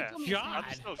It's- my it's almost God.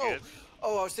 I'm still Oh, good.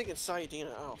 oh, I was thinking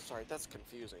Sayadina. Oh, sorry, that's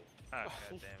confusing. Oh, god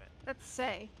damn it. That's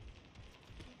Say.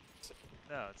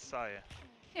 No, it's Saya.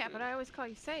 Yeah, but I always call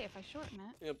you Say if I shorten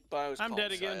it. Yeah, but I was I'm calling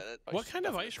dead again. Saya. I What should kind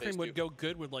of definitely ice cream faced would you. go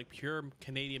good with like pure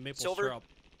Canadian maple Silver? syrup?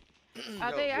 They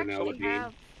vanilla actually bean.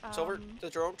 have Silver, the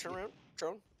drone, turn around.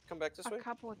 Drone, come back this a way.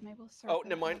 couple with maple syrup. Oh, at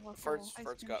never a mind. local Fard's ice cream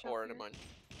got shop aura, here. never mind.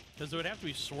 Because it would have to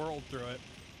be swirled through it.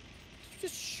 Did you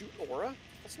just shoot aura?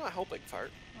 That's not helping,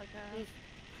 Fart. Like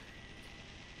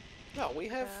No, we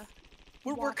have.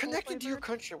 We're waffle connected to your flavored?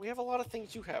 country. We have a lot of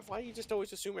things you have. Why do you just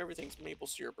always assume everything's maple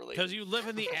syrup related? Because you live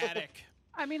in the attic.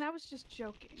 I mean, I was just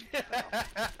joking.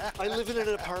 I live in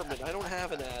an apartment. I don't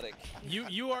have an attic.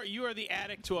 You are the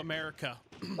attic to America.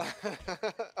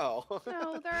 Oh.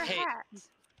 No, they're a Hey, hat.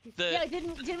 Yeah,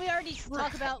 didn't we already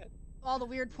talk about all the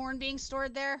weird porn being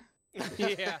stored there?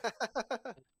 Yeah.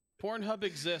 Pornhub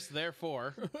exists,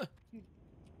 therefore.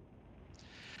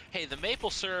 Hey, the maple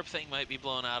syrup thing might be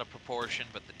blown out of proportion,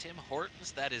 but the Tim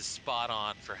Hortons, that is spot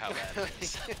on for how bad it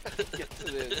is. Yes,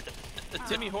 it is.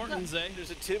 Timmy Hortons, eh?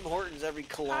 There's a Tim Hortons every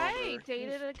kilometer. I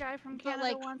dated a guy from But, Canada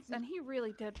like- once, and he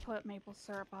really did put maple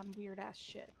syrup on weird ass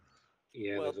shit,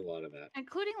 Yeah, Well- there's a lot of that.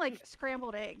 including like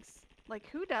scrambled eggs. Like,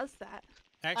 who does that?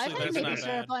 Actually, I that's put not maple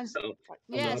syrup bad. on. So,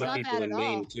 Yeah, a it's lot not of bad people at in all.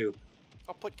 Maine too.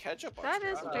 I'll put ketchup on That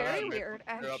is scrambled very eggs. weird,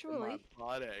 Syrup in my actually.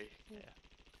 body.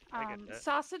 I get that.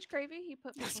 Sausage gravy, he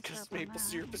put maple That's because syrup on maple that.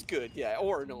 syrup is good. Yeah,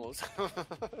 or knows.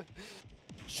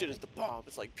 Shit is the bomb.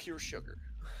 It's like pure sugar.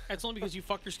 That's only because you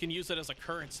fuckers can use it as a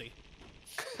currency.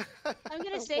 I'm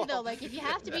gonna say though, like if you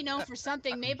have to be known for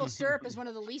something, maple syrup is one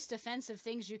of the least offensive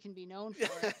things you can be known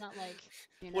for. It's not like,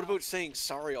 you know. What about saying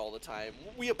sorry all the time?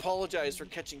 We apologize for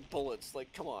catching bullets.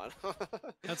 Like, come on.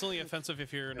 That's only offensive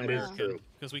if you're an That is American, true.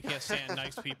 because we can't stand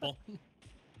nice people.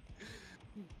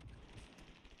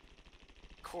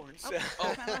 Corn Oh,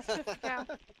 salad. my last 50 cal.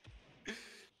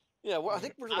 Yeah, well, I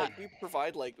think we're like we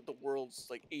provide like the world's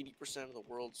like 80% of the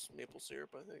world's maple syrup.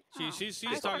 I think. She's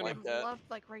I talking like about. that. love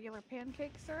like regular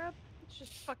pancake syrup. It's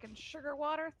just fucking sugar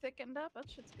water thickened up. That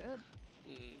shit's good.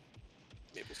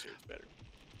 Maple syrup's better.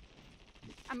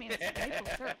 I mean, it's maple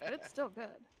syrup, but it's still good.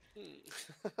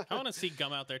 I want to see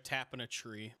Gum out there tapping a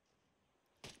tree.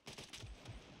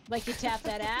 Like you tap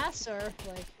that ass, or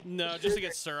like. No, just to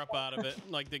get syrup out of it,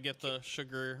 like to get the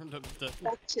sugar.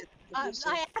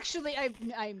 I actually,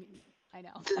 I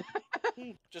know.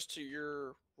 Just to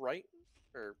your right,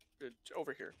 or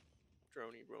over here.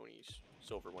 Rony's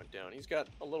silver went down. He's got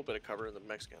a little bit of cover, and the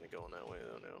mech's kind of going that way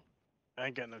though now. I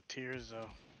ain't got no tears though.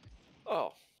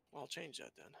 Oh, well, I'll change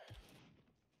that then.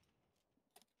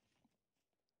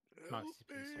 Not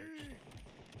CPU search.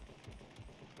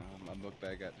 My book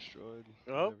bag got destroyed.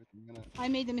 Oh. Everything in it. I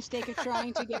made the mistake of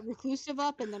trying to get reclusive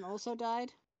up and then also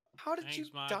died. How did Thanks, you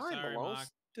Mock. die, Sorry, Malos? Mock.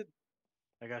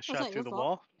 I got not shot your through the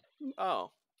fault. wall.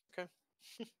 Oh, okay.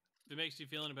 If it makes you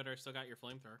feel any better, I still got your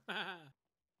flamethrower.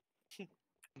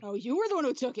 Oh, you were the one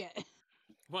who took it.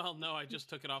 Well, no, I just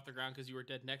took it off the ground because you were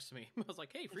dead next to me. I was like,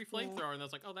 hey, free flamethrower. And I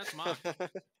was like, oh, that's mine.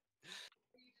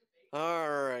 All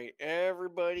right,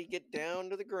 everybody get down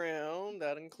to the ground.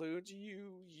 That includes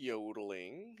you,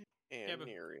 yodeling, and Yeah, but-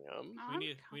 Miriam.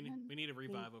 We need a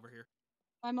revive over here.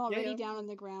 I'm already Yeah. down on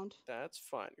the ground. That's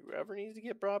fine. Whoever needs to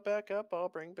get brought back up, I'll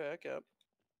bring back up.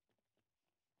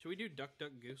 Should we do Duck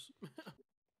Duck Goose?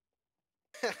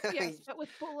 Yes, but with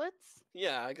bullets.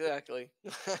 Yeah, exactly.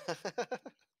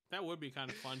 That would be kind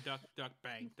of fun. Duck Duck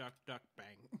Bang, Duck Duck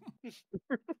Bang.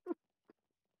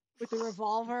 With the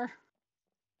revolver.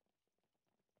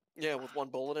 Yeah, with one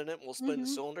bullet in it, we'll spin the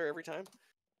cylinder every time.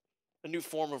 A new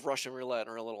form of Russian roulette,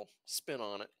 or a little spin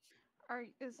on it.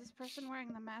 Is this person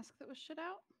wearing the mask that was shit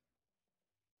out?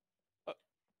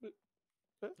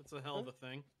 That's a hell of a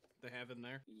thing they have in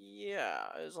there. Yeah,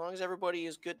 as long as everybody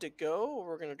is good to go,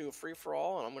 we're going to do a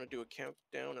free-for-all, and I'm going to do a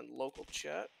countdown in local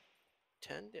chat.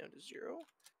 10 down to 0.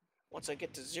 Once I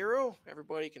get to 0,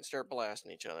 everybody can start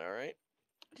blasting each other, alright?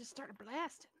 Just started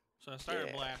blasting. So I started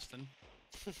Yeah. blasting.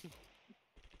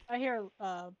 I hear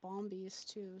bombies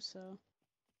too, so.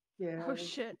 Yeah. Oh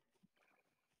shit.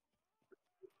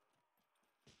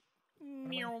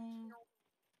 Meow.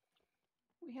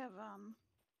 We have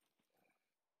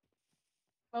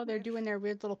Oh, they're doing their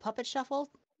weird little puppet shuffle.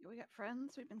 we got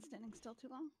friends. We've been standing still too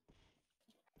long.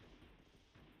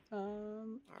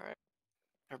 Alright.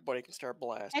 Everybody can start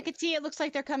blasting. Hecate, it looks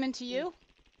like they're coming to you.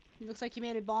 It looks like you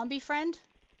made a bombie friend.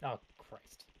 Oh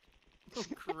Christ. Oh,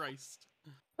 Christ.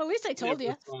 At least I told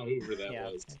you. Saw whoever that Yeah,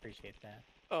 was. I appreciate that.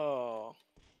 Oh.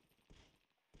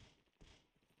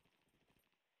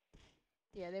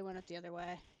 Yeah, they went up the other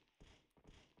way.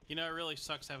 You know, it really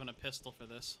sucks having a pistol for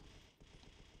this.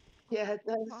 Yeah, it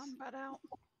does. Bomb butt out.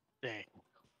 Dang.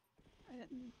 I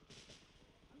didn't.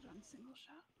 I was on single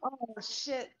shot. Oh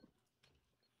shit.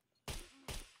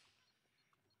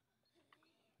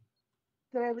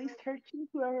 Did I at least hurt you?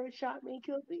 Whoever shot me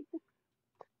killed me.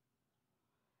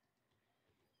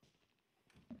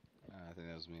 I think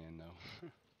that was me, and no.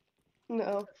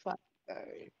 No, fuck.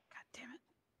 Sorry. God damn it.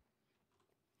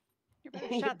 You're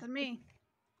better shot than me.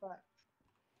 Fuck.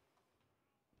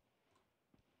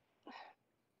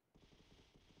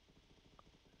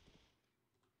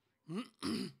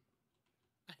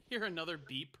 I hear another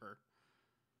beeper.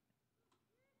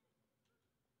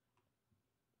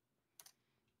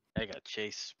 I got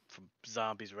chased from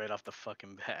zombies right off the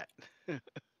fucking bat. I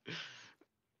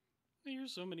hear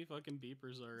so many fucking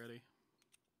beepers already.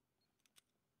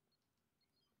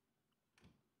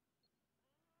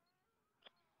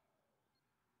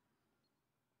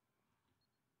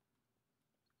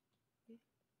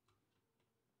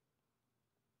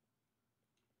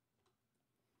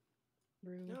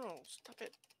 Rude. No, stop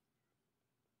it.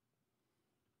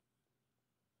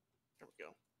 There we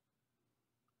go.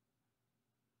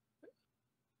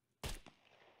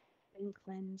 Been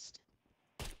cleansed.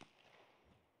 I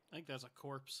think that's a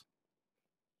corpse.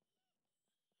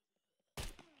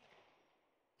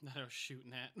 That I was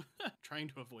shooting at. Trying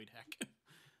to avoid heck.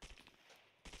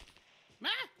 Ah!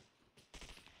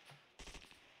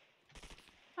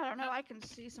 I don't know. I can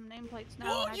see some nameplates now.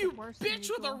 Oh, and I you did worse than bitch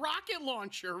with a usual. rocket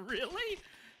launcher, really?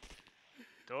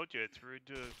 Told you it's rude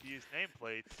to use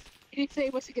nameplates. He didn't say he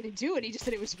wasn't going to do it, he just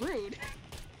said it was rude.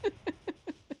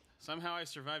 Somehow I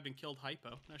survived and killed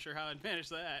Hypo. Not sure how I'd manage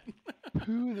that.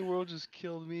 Who in the world just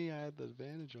killed me? I had the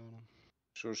advantage on him.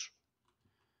 Shush.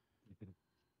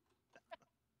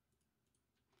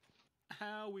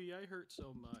 Howie, I hurt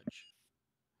so much.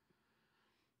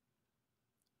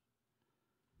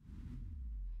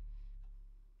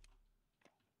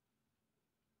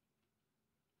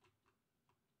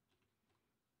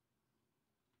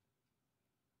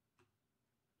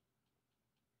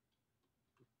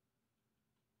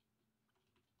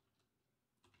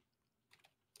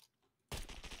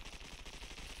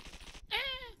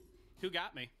 Who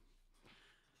got me?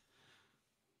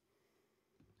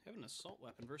 Having an assault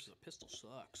weapon versus a pistol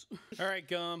sucks. All right,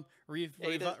 Gum,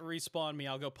 respawn me.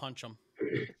 I'll go punch them.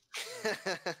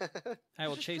 I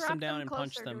will Just chase drop them down and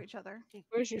punch closer to them. each other.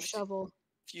 Where's your shovel?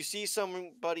 If you see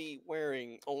somebody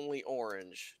wearing only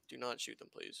orange, do not shoot them,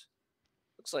 please.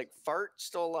 Looks like Fart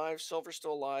still alive, Silver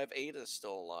still alive, Ada's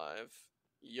still alive,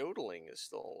 Yodeling is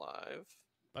still alive.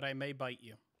 But I may bite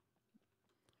you.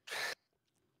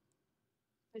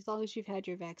 As long as you've had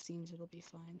your vaccines, it'll be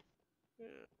fine. Yeah.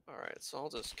 All right, so I'll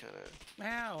just kind of.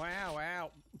 Ow, ow,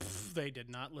 ow. Pff, they did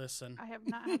not listen. I have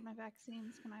not had my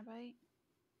vaccines. Can I bite?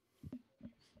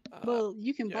 Well,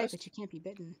 you can bite, yes. but you can't be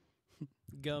bitten.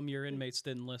 Gum, your inmates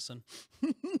didn't listen.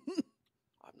 I'm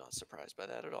not surprised by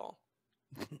that at all.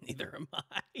 Neither am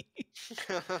I.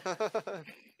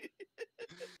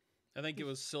 I think it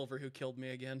was Silver who killed me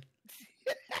again.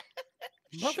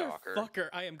 Shocker. Motherfucker,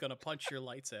 I am gonna punch your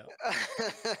lights out.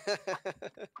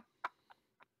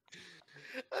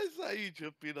 I saw you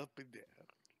jumping up and down.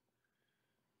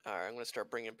 All right, I'm gonna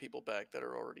start bringing people back that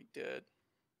are already dead.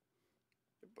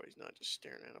 Everybody's not just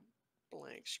staring at a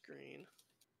blank screen.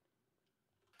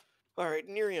 All right,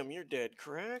 Nerium, you're dead,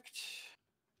 correct?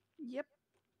 Yep.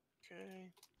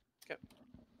 Okay. Okay.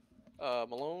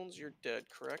 Malone's, you're dead,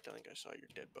 correct? I think I saw your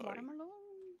dead body. Watermelon.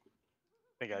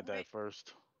 I think I died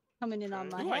first. Coming in on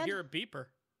my Ooh, head. I hear a beeper.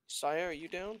 Saya, are you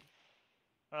down?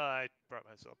 I brought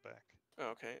myself back.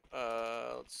 Okay.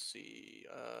 Let's see.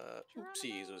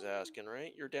 Oopsies was asking,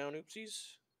 right? You're down,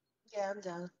 Oopsies? Yeah, I'm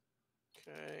down.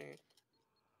 Okay.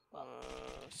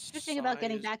 The thing about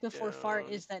getting Saya's back before fart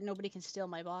down. is that nobody can steal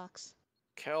my box.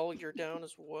 Kel, you're down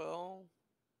as well.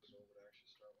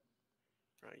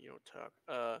 Right, you don't talk.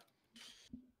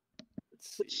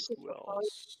 Let's see who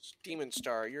else. Demon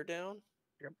Star, you're down.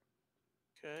 Yep.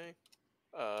 Okay.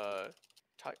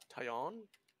 Tyon,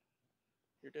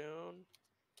 you're down.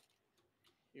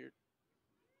 You're.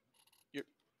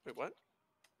 Wait, what?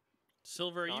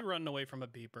 Silver, are you running away from a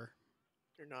beeper?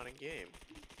 You're not in game.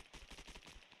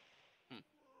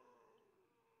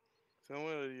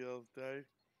 Somebody else died.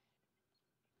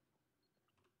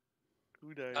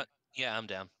 Who died? Yeah, I'm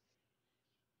down.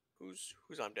 Who's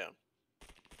I'm down?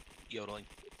 Yodeling.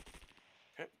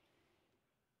 Okay.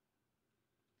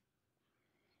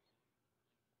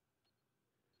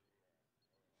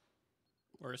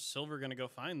 Or is Silver gonna go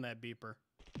find that beeper?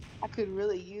 I could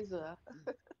really use a.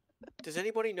 Does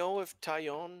anybody know if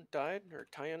Tyon died or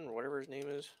Tyon or whatever his name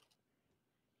is?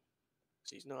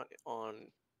 'Cause he's not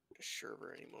on the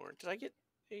server anymore. Did I get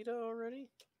Ada already?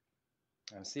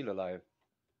 I'm still alive.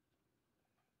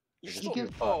 You Just still?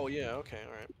 killed Oh yeah. Okay.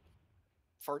 All right.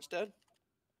 Fart's dead.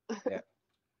 Yeah.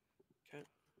 Okay.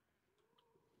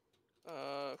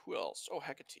 Who else? Oh,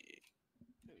 Hecate.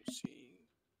 Let me see.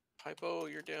 Hypo,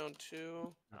 you're down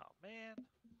too. Oh man.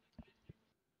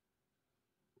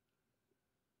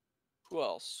 Who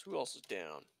else? Who else is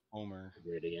down? Homer.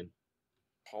 Great again.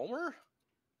 Homer?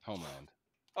 Homeland.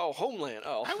 Oh, Homeland.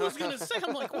 Oh. I was gonna say,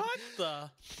 I'm like, what the?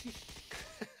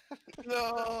 No.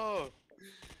 All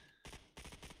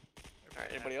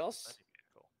right. Anybody else?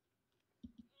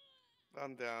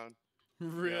 I'm down.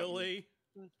 Really?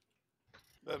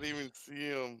 Not even see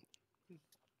him.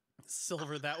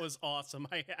 Silver, that was awesome.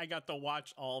 I got to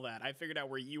watch all that. I figured out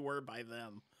where you were by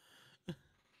them.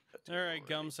 All right,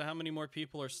 Gum, so how many more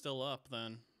people are still up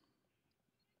then?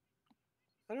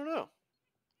 I don't know.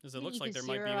 Because it looks like there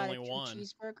might be only one.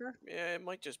 Cheeseburger. Yeah, it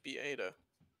might just be Ada.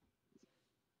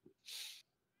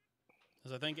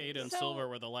 Because I think Ada and So- Silver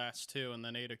were the last two, and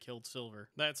then Ada killed Silver.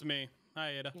 That's me.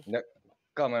 Hi, Ada. No,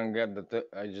 come and get the.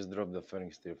 I just dropped the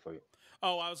fending steel for you.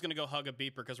 Oh, I was gonna go hug a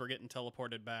beeper because we're getting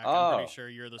teleported back. Oh, I'm pretty sure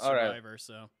you're the all right. survivor,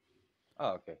 so. Oh,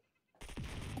 okay.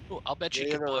 Ooh, I'll bet you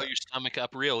Yeah, could you're blow right. your stomach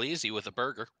up real easy with a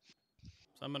burger.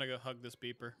 So I'm gonna go hug this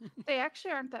beeper. They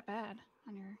actually aren't that bad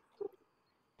on your.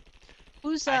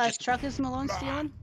 Whose I just- truck is Malone stealing?